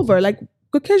it's all over. Like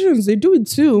Caucasians, they do it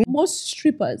too. Most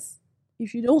strippers,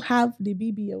 if you don't have the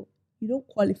BBL, you don't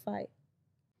qualify.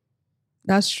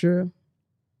 That's true.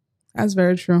 That's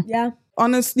very true. Yeah.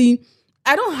 Honestly,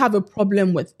 I don't have a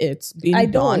problem with it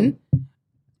being done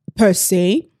per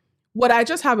se. What I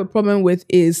just have a problem with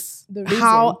is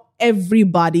how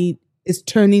everybody is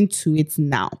turning to it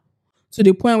now, to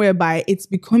the point whereby it's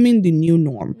becoming the new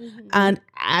norm. And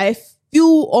I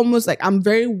feel almost like I'm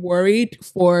very worried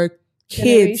for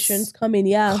kids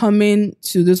coming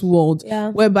to this world,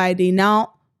 whereby they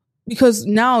now, because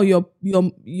now your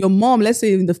mom, let's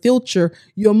say in the future,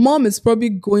 your mom is probably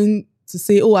going to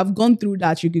say, oh, I've gone through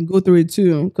that, you can go through it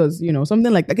too, because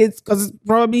something like that. Because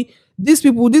probably these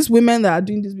women that are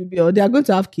doing this BBL, they are going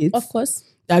to have kids, of course.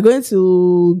 They're going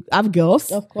to have girls,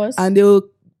 of course, and they'll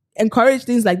encourage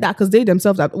things like that because they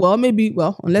themselves are,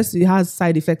 unless it has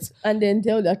side effects, and then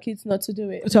tell their kids not to do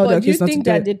it. But do you think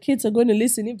that the kids are going to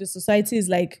listen if the society is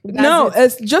like, no?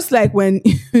 It's just like when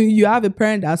you have a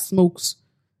parent that smokes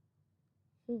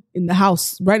in the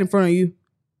house right in front of you.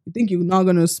 You think you're not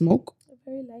going to smoke?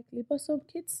 Very likely, but some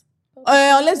kids,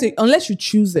 unless you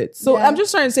choose it. So I'm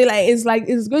just trying to say,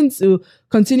 it's going to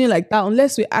continue like that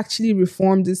unless we actually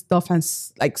reform this stuff and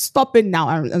stop it now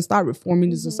and start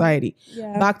reforming the society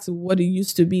back to what it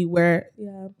used to be, where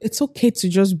it's okay to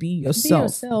just be yourself. Be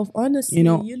yourself, honestly.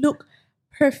 You look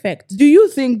perfect. Do you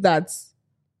think that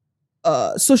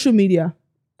social media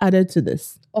added to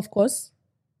this? Of course.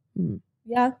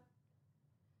 Yeah.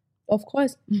 Of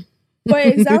course. For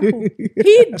example,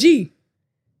 PG.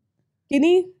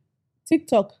 Guinea,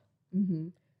 TikTok.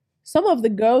 Some of the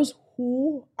girls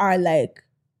who are like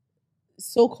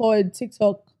so-called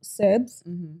TikTok celebs,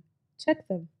 check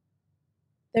them.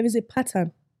 There is a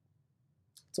pattern.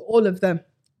 To all of them.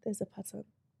 There's a pattern.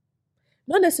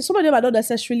 Not necessarily, some of them are not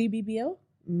necessarily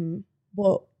BBL,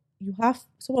 but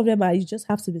some of them you just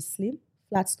have to be slim,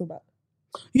 flat stomach.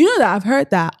 You know that I've heard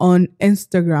that on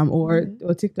Instagram or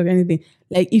TikTok, anything.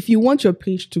 Like, if you want your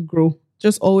page to grow,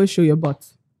 just always show your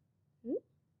butt.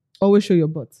 Always show your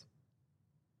butt.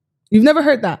 You've never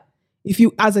heard that? If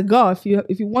you, as a girl, if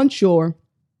you want your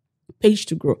page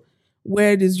to grow,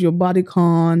 where does your body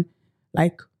con?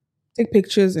 Like, take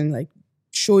pictures and like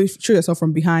show yourself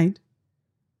from behind.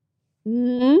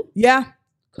 Yeah,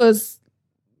 because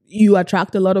you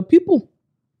attract a lot of people.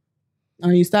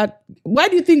 And you start. Why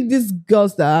do you think these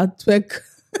girls that twerk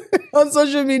on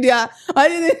social media,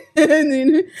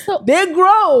 they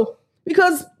grow?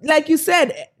 Because, like you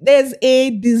said, there's a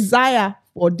desire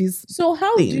for this. So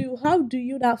how do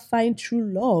you not find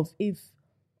true love if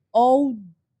all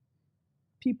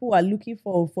people are looking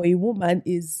for a woman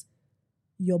is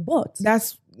your butt?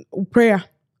 That's prayer.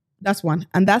 That's one,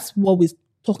 and that's what we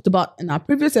talked about in our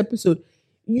previous episode.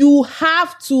 You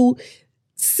have to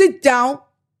sit down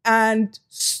and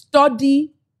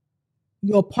study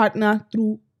your partner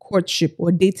through courtship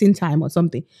or dating time or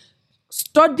something.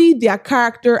 Study their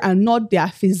character and not their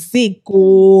physique.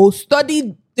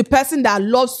 Study the person that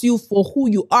loves you for who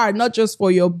you are, not just for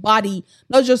your body,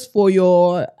 not just for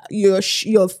your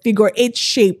figure 8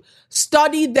 shape.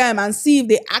 Study them and see if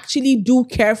they actually do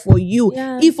care for you.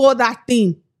 Yeah. If all that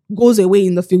thing goes away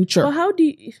in the future. But how do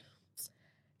you...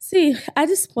 See, at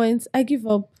this point, I give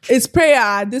up. It's prayer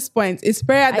at this point. It's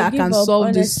prayer that can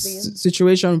solve this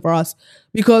situation for us.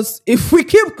 Because if we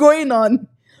keep going on,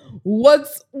 what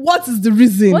is the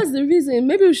reason? What's the reason?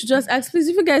 Maybe we should just ask, please,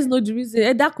 if you guys know the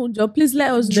reason, please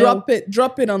let us know.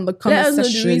 Drop it on the comment section. Let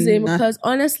us know the reason, because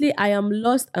honestly, I am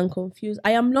lost and confused.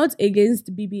 I am not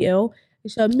against BBL.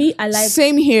 It's me, I like...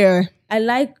 Same here. I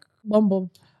like Bum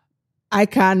Bum. I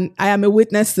am a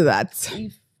witness to that.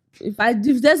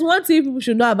 If there's one thing people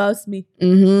should know about me,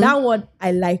 that one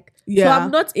I like. Yeah. So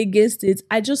I'm not against it.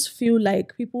 I just feel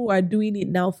like people are doing it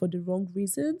now for the wrong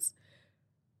reasons,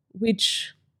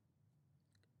 which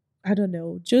I don't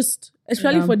know, just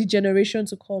especially for the generation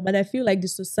to come. And I feel like the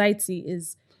society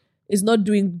is not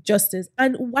doing justice.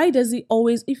 And why does it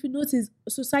always, if you notice,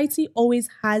 society always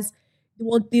has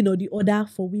one thing or the other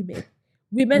for women.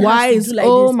 Women have to do like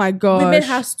this. My gosh.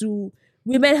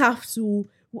 Women have to.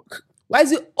 Why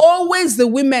is it always the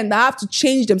women that have to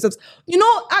change themselves? You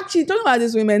know, actually, talking about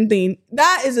this women thing,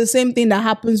 that is the same thing that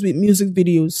happens with music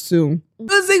videos too.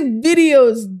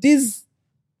 These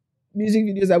music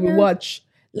videos that we watch,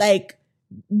 like,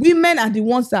 women are the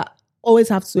ones that always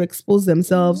have to expose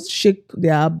themselves, shake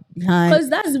their behind, because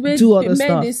that's the way do other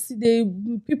stuff.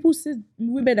 People see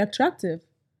women attractive.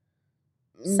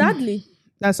 Sadly,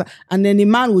 and then the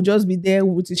man will just be there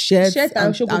with his shirt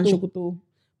and shokoto.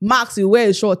 Max will wear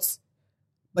his shorts,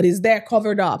 but it's there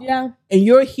covered up. Yeah, and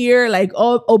you're here like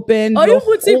all open. Or you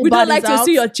would think we don't like to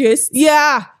see your chest.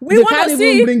 Yeah, we want to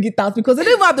see. Even bring it out because they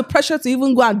don't even have the pressure to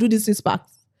even go and do this 6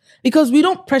 packs. because we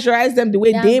don't pressurize them the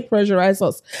way they pressurize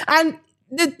us. And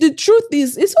the truth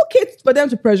is, it's okay for them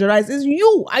to pressurize. It's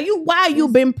you. Why are you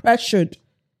being pressured?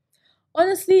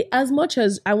 Honestly, as much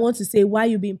as I want to say why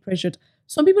you're being pressured,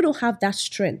 some people don't have that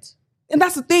strength. And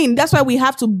that's the thing. That's why we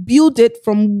have to build it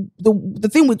from the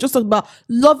thing we just talked about.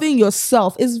 Loving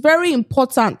yourself is very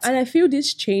important. And I feel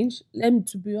this change,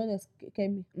 to be honest,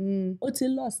 Kemi, it's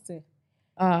lost.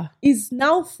 Is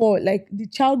now for like the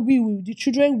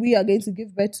children we are going to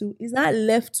give birth to, is not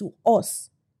left to us.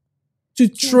 To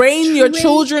train your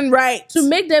children right. To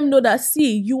make them know that,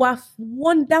 see, you are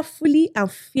wonderfully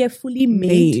and fearfully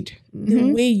made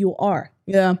the way you are.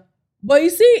 Yeah. But you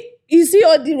see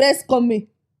all the rest coming.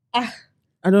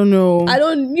 I don't know.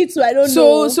 Me too, I don't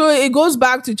know. So it goes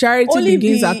back to charity only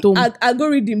begins at home.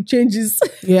 Algorithm changes.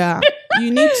 Yeah. We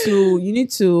need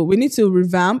to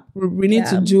revamp. We need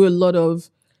to do a lot of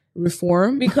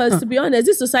reform. Because to be honest,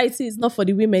 this society is not for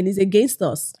the women, it's against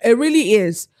us. It really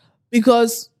is.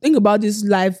 Because think about this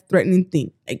life-threatening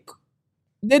thing. Like,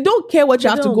 they don't care what you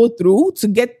have to go through to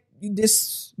get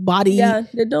this body. Yeah,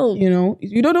 they don't.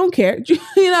 You don't care.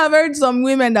 I've heard some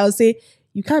women that will say,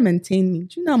 you can't maintain me.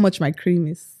 Do you know how much my cream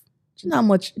is? Do you know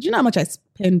how much I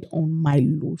spend on my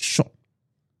lotion?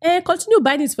 Continue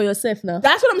buying it for yourself now.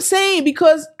 That's what I'm saying,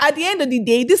 because at the end of the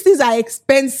day, these things are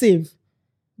expensive.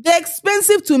 They're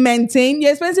expensive to maintain.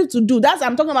 They're expensive to do.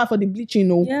 I'm talking about for the bleaching,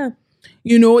 Yeah.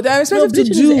 They're expensive to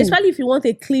do. Especially if you want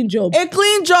a clean job. A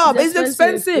clean job is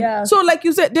expensive. Yeah. So like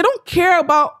you said, they don't care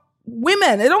about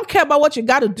women. They don't care about what you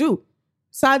got to do.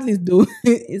 Sadly, though,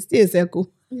 it's still a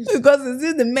circle. Because it's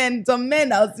still the men, some men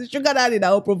that will sugar daddy that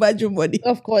will provide you money.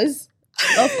 Of course.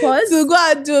 To go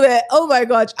and do it. Oh my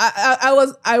gosh. I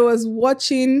was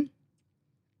watching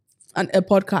a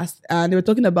podcast and they were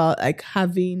talking about like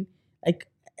having like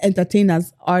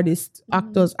entertainers, artists,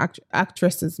 actors,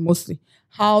 actresses mostly,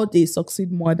 how they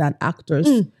succeed more than actors.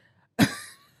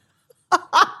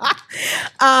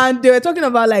 And they were talking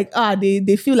about like,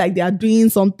 they feel like they are doing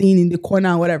something in the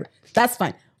corner or whatever. That's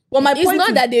fine. But my point it's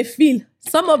not that they feel.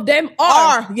 Some of them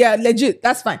are. Yeah, legit.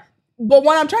 That's fine. But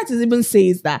what I'm trying to even say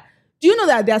is that, do you know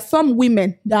that there are some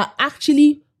women that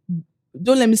actually,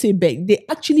 don't let me say beg, they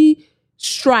actually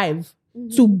strive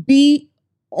to be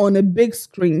on a big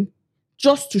screen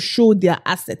just to show their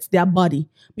assets, their body,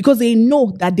 because they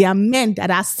know that there are men that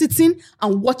are sitting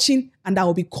and watching and that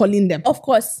will be calling them. Of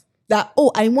course. That,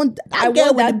 I want that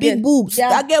girl with the big boobs. Yeah.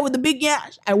 That girl with the big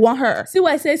ass. I want her. See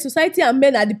why I say society and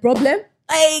men are the problem?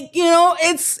 Like,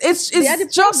 it's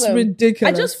just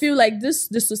ridiculous. I just feel like the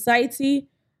society,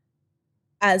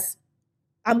 as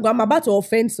I'm about to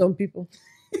offend some people.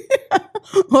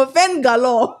 Offend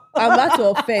galore. I'm about to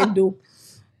offend though.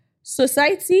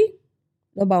 Society,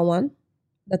 number one,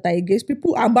 that are against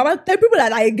people. I'm about to tell people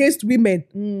that are against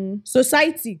women.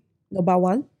 Society, number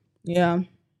one. Yeah.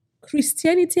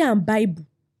 Christianity and Bible.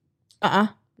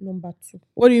 Number two.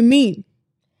 What do you mean?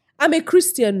 I'm a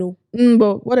Christian, no.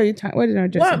 But what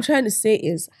I'm trying to say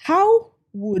is, how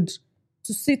would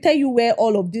tell you where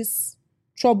all of this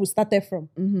trouble started from?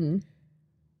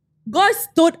 God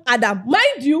told Adam,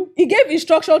 mind you, he gave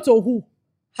instruction to who?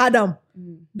 Adam.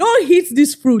 Don't eat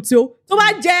this fruit, yo.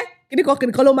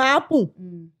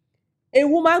 A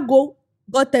woman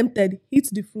got tempted, eat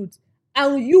the fruit,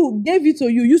 and you gave it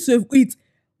to you to eat.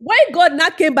 When God now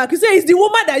came back, he said, it's the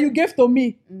woman that you gave to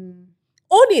me.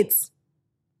 Own it.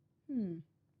 Do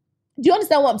you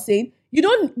understand what I'm saying? We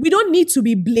don't need to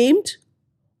be blamed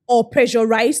or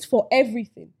pressurized for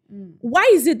everything. Why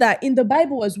is it that in the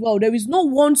Bible as well, there is no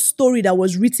one story that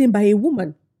was written by a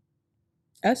woman?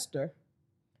 Esther.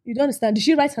 You don't understand? Did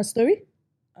she write her story?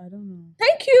 I don't know.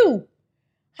 Thank you.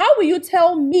 How will you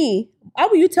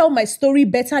tell my story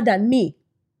better than me?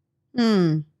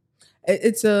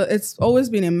 It's always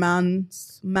been a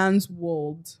man's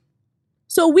world.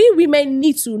 So we women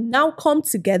need to now come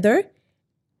together.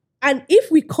 And if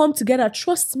we come together,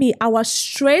 trust me, our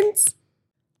strength,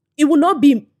 it will not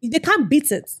be, they can't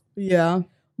beat it. Yeah.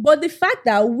 But the fact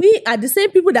that we are the same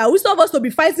people that we supposed to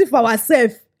be fighting for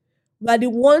ourselves, we are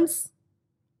the ones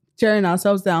tearing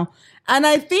ourselves down. And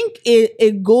I think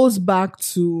it goes back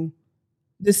to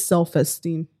this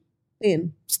self-esteem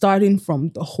thing, starting from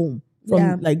the home,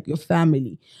 from like your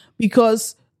family.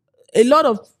 Because a lot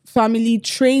of family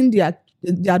train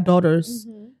their daughters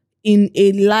in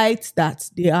a light that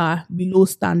they are below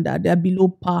standard, they're below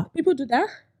par. People do that?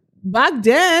 Back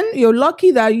then, you're lucky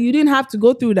that you didn't have to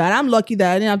go through that. I'm lucky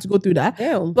that I didn't have to go through that.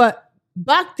 Damn. But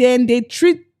back then, they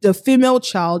treat the female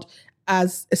child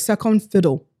as a second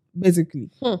fiddle,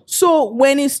 basically. So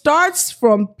when it starts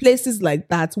from places like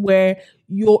that, where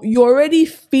you're already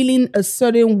feeling a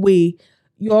certain way,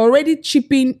 you're already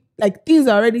chipping like things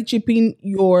are already chipping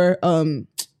your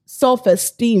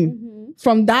self-esteem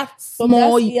from that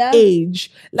small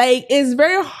age. Like, it's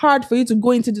very hard for you to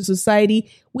go into the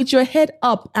society with your head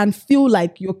up and feel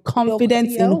like you're confident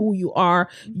in who you are.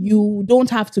 You don't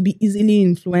have to be easily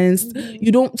influenced.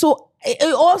 You don't. So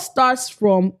it all starts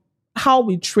from how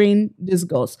we train these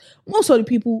girls. Most of the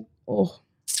people,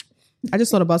 I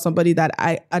just thought about somebody that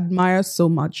I admire so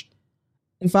much.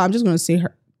 In fact, I'm just going to say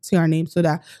her name so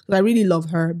that, because I really love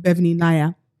her, Beverly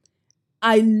Naya.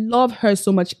 I love her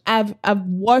so much. I've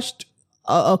watched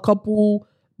a couple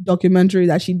documentaries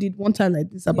that she did one time like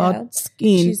this about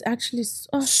skin. She's actually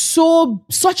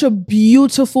such a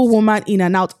beautiful woman in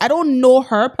and out. I don't know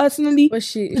her personally, but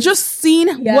just seeing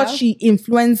what she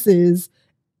influences,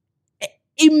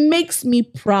 it makes me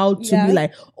proud to be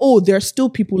like, oh, there are still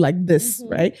people like this,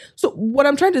 right? So what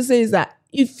I'm trying to say is that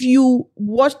if you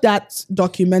watch that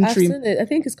documentary, I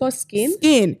think it's called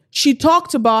Skin. She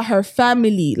talked about her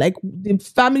family, like the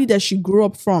family that she grew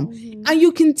up from. And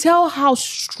you can tell how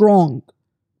strong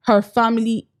her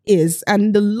family is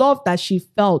and the love that she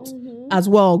felt as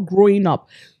well growing up.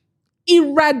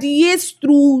 Irradiates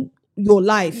through your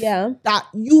life. That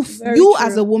you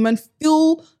as a woman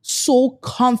feel so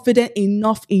confident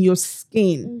enough in your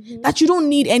skin that you don't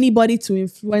need anybody to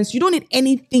influence. You don't need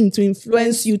anything to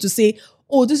influence you to say,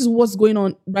 oh, this is what's going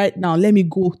on right now. Let me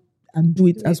go and do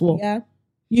it as well.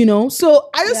 You know? So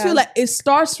I just feel like it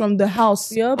starts from the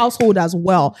household as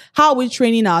well. How are we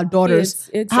training our daughters?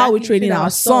 How are we training our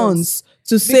sons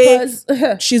to say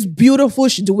she's beautiful,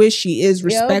 the way she is,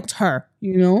 respect her,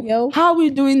 you know? How are we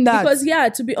doing that? Because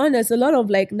to be honest, a lot of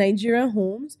like Nigerian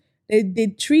homes,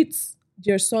 they treat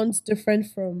their sons different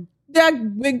from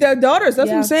their daughters. That's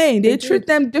what I'm saying. They treat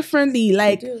them differently.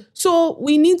 Like, so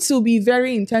we need to be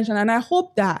very intentional. And I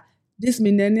hope that these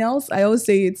millennials, I always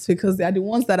say it's because they are the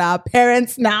ones that are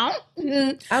parents now.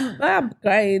 I'm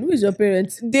crying. Who is your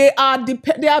parents? They are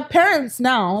parents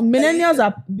now. Millennials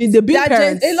are the big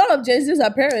parents. A lot of Gen Zs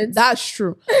are parents. That's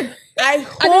true. I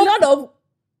hope, and a lot of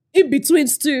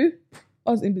in-betweens too.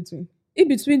 What's in between? In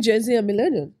between Gen Z and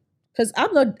millennial. Because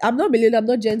I'm not millennial, I'm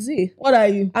not Gen Z. What are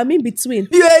you? I'm in between.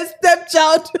 You're a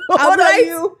stepchild. What are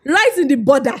you? Right in the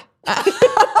border.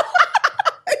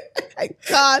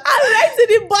 God. I'm right in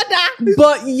the border.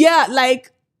 But yeah,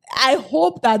 like, I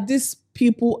hope that these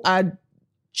people are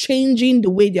changing the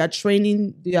way they are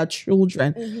training their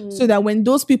children so that when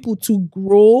those people to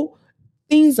grow,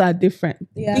 things are different.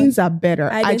 Things are better.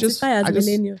 Identify as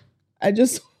millennial.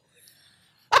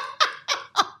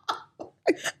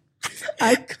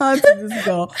 I can't do this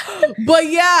girl. But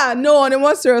yeah, no, on a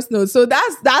more serious note. So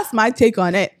that's my take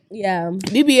on it. Yeah.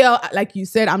 BBL, like you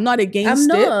said, I'm not against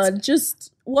it. I'm not.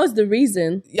 Just what's the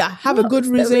reason? Yeah, have a good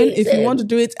reason if you want to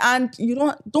do it. And you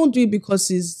don't do it because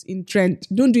it's in trend.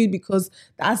 Don't do it because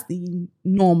that's the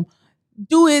norm.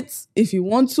 Do it if you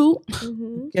want to.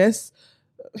 Yes.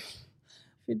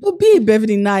 But be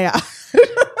Beverly Naya.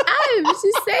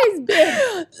 She says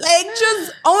babe. Like,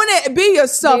 just own it. Be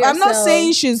yourself. I'm not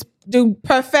saying she's the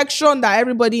perfection that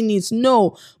everybody needs.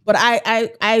 No. But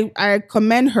I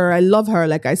commend her. I love her,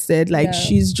 like I said. Like,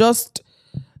 she's just,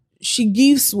 she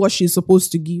gives what she's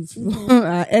supposed to give.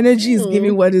 Her energy is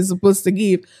giving what it's supposed to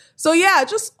give. So yeah,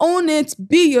 just own it.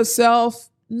 Be yourself.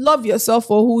 Love yourself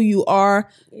for who you are.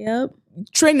 Yep.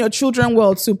 Train your children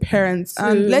well to parents,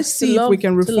 and let's see if we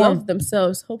can reform. To love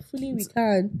themselves. Hopefully we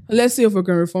can. Let's see if we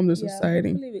can reform the society.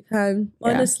 Hopefully we can.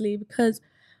 Honestly, because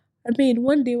I mean,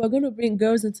 one day we're going to bring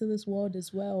girls into this world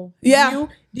as well. Yeah.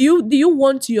 Do you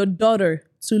want your daughter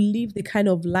to live the kind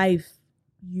of life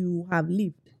you have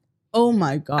lived? Oh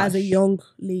my gosh. As a young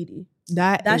lady.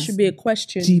 That should be a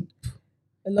question. Deep.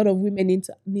 A lot of women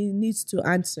needs to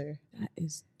answer. That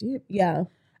is deep. Yeah.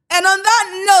 And on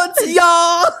that note,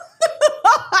 y'all,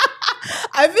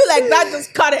 I feel like that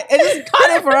just cut it. It just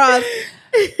cut it for us.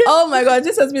 Oh my God,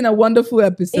 this has been a wonderful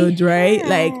episode, right?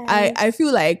 Like, I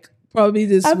feel like probably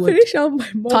this I'm pretty sure my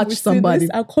mom touch will somebody. See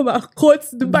this and come and quote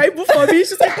the Bible for me.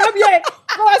 She's like, come here.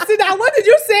 Come and sit down. What did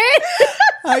you say?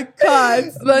 I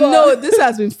can't. But no, this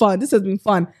has been fun. This has been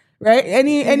fun. Right?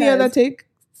 Any other take?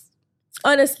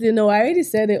 Honestly, no, I already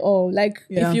said it all. Like,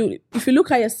 if you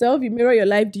look at yourself, you mirror your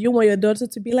life, do you want your daughter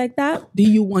to be like that? Do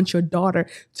you want your daughter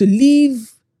to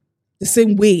live the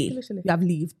same way you have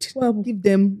lived? Well, give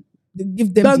them the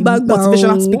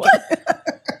motivational speaking.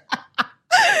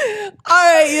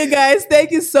 All right, you guys,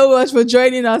 thank you so much for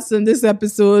joining us on this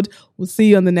episode. We'll see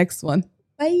you on the next one.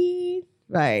 Bye.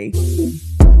 Bye.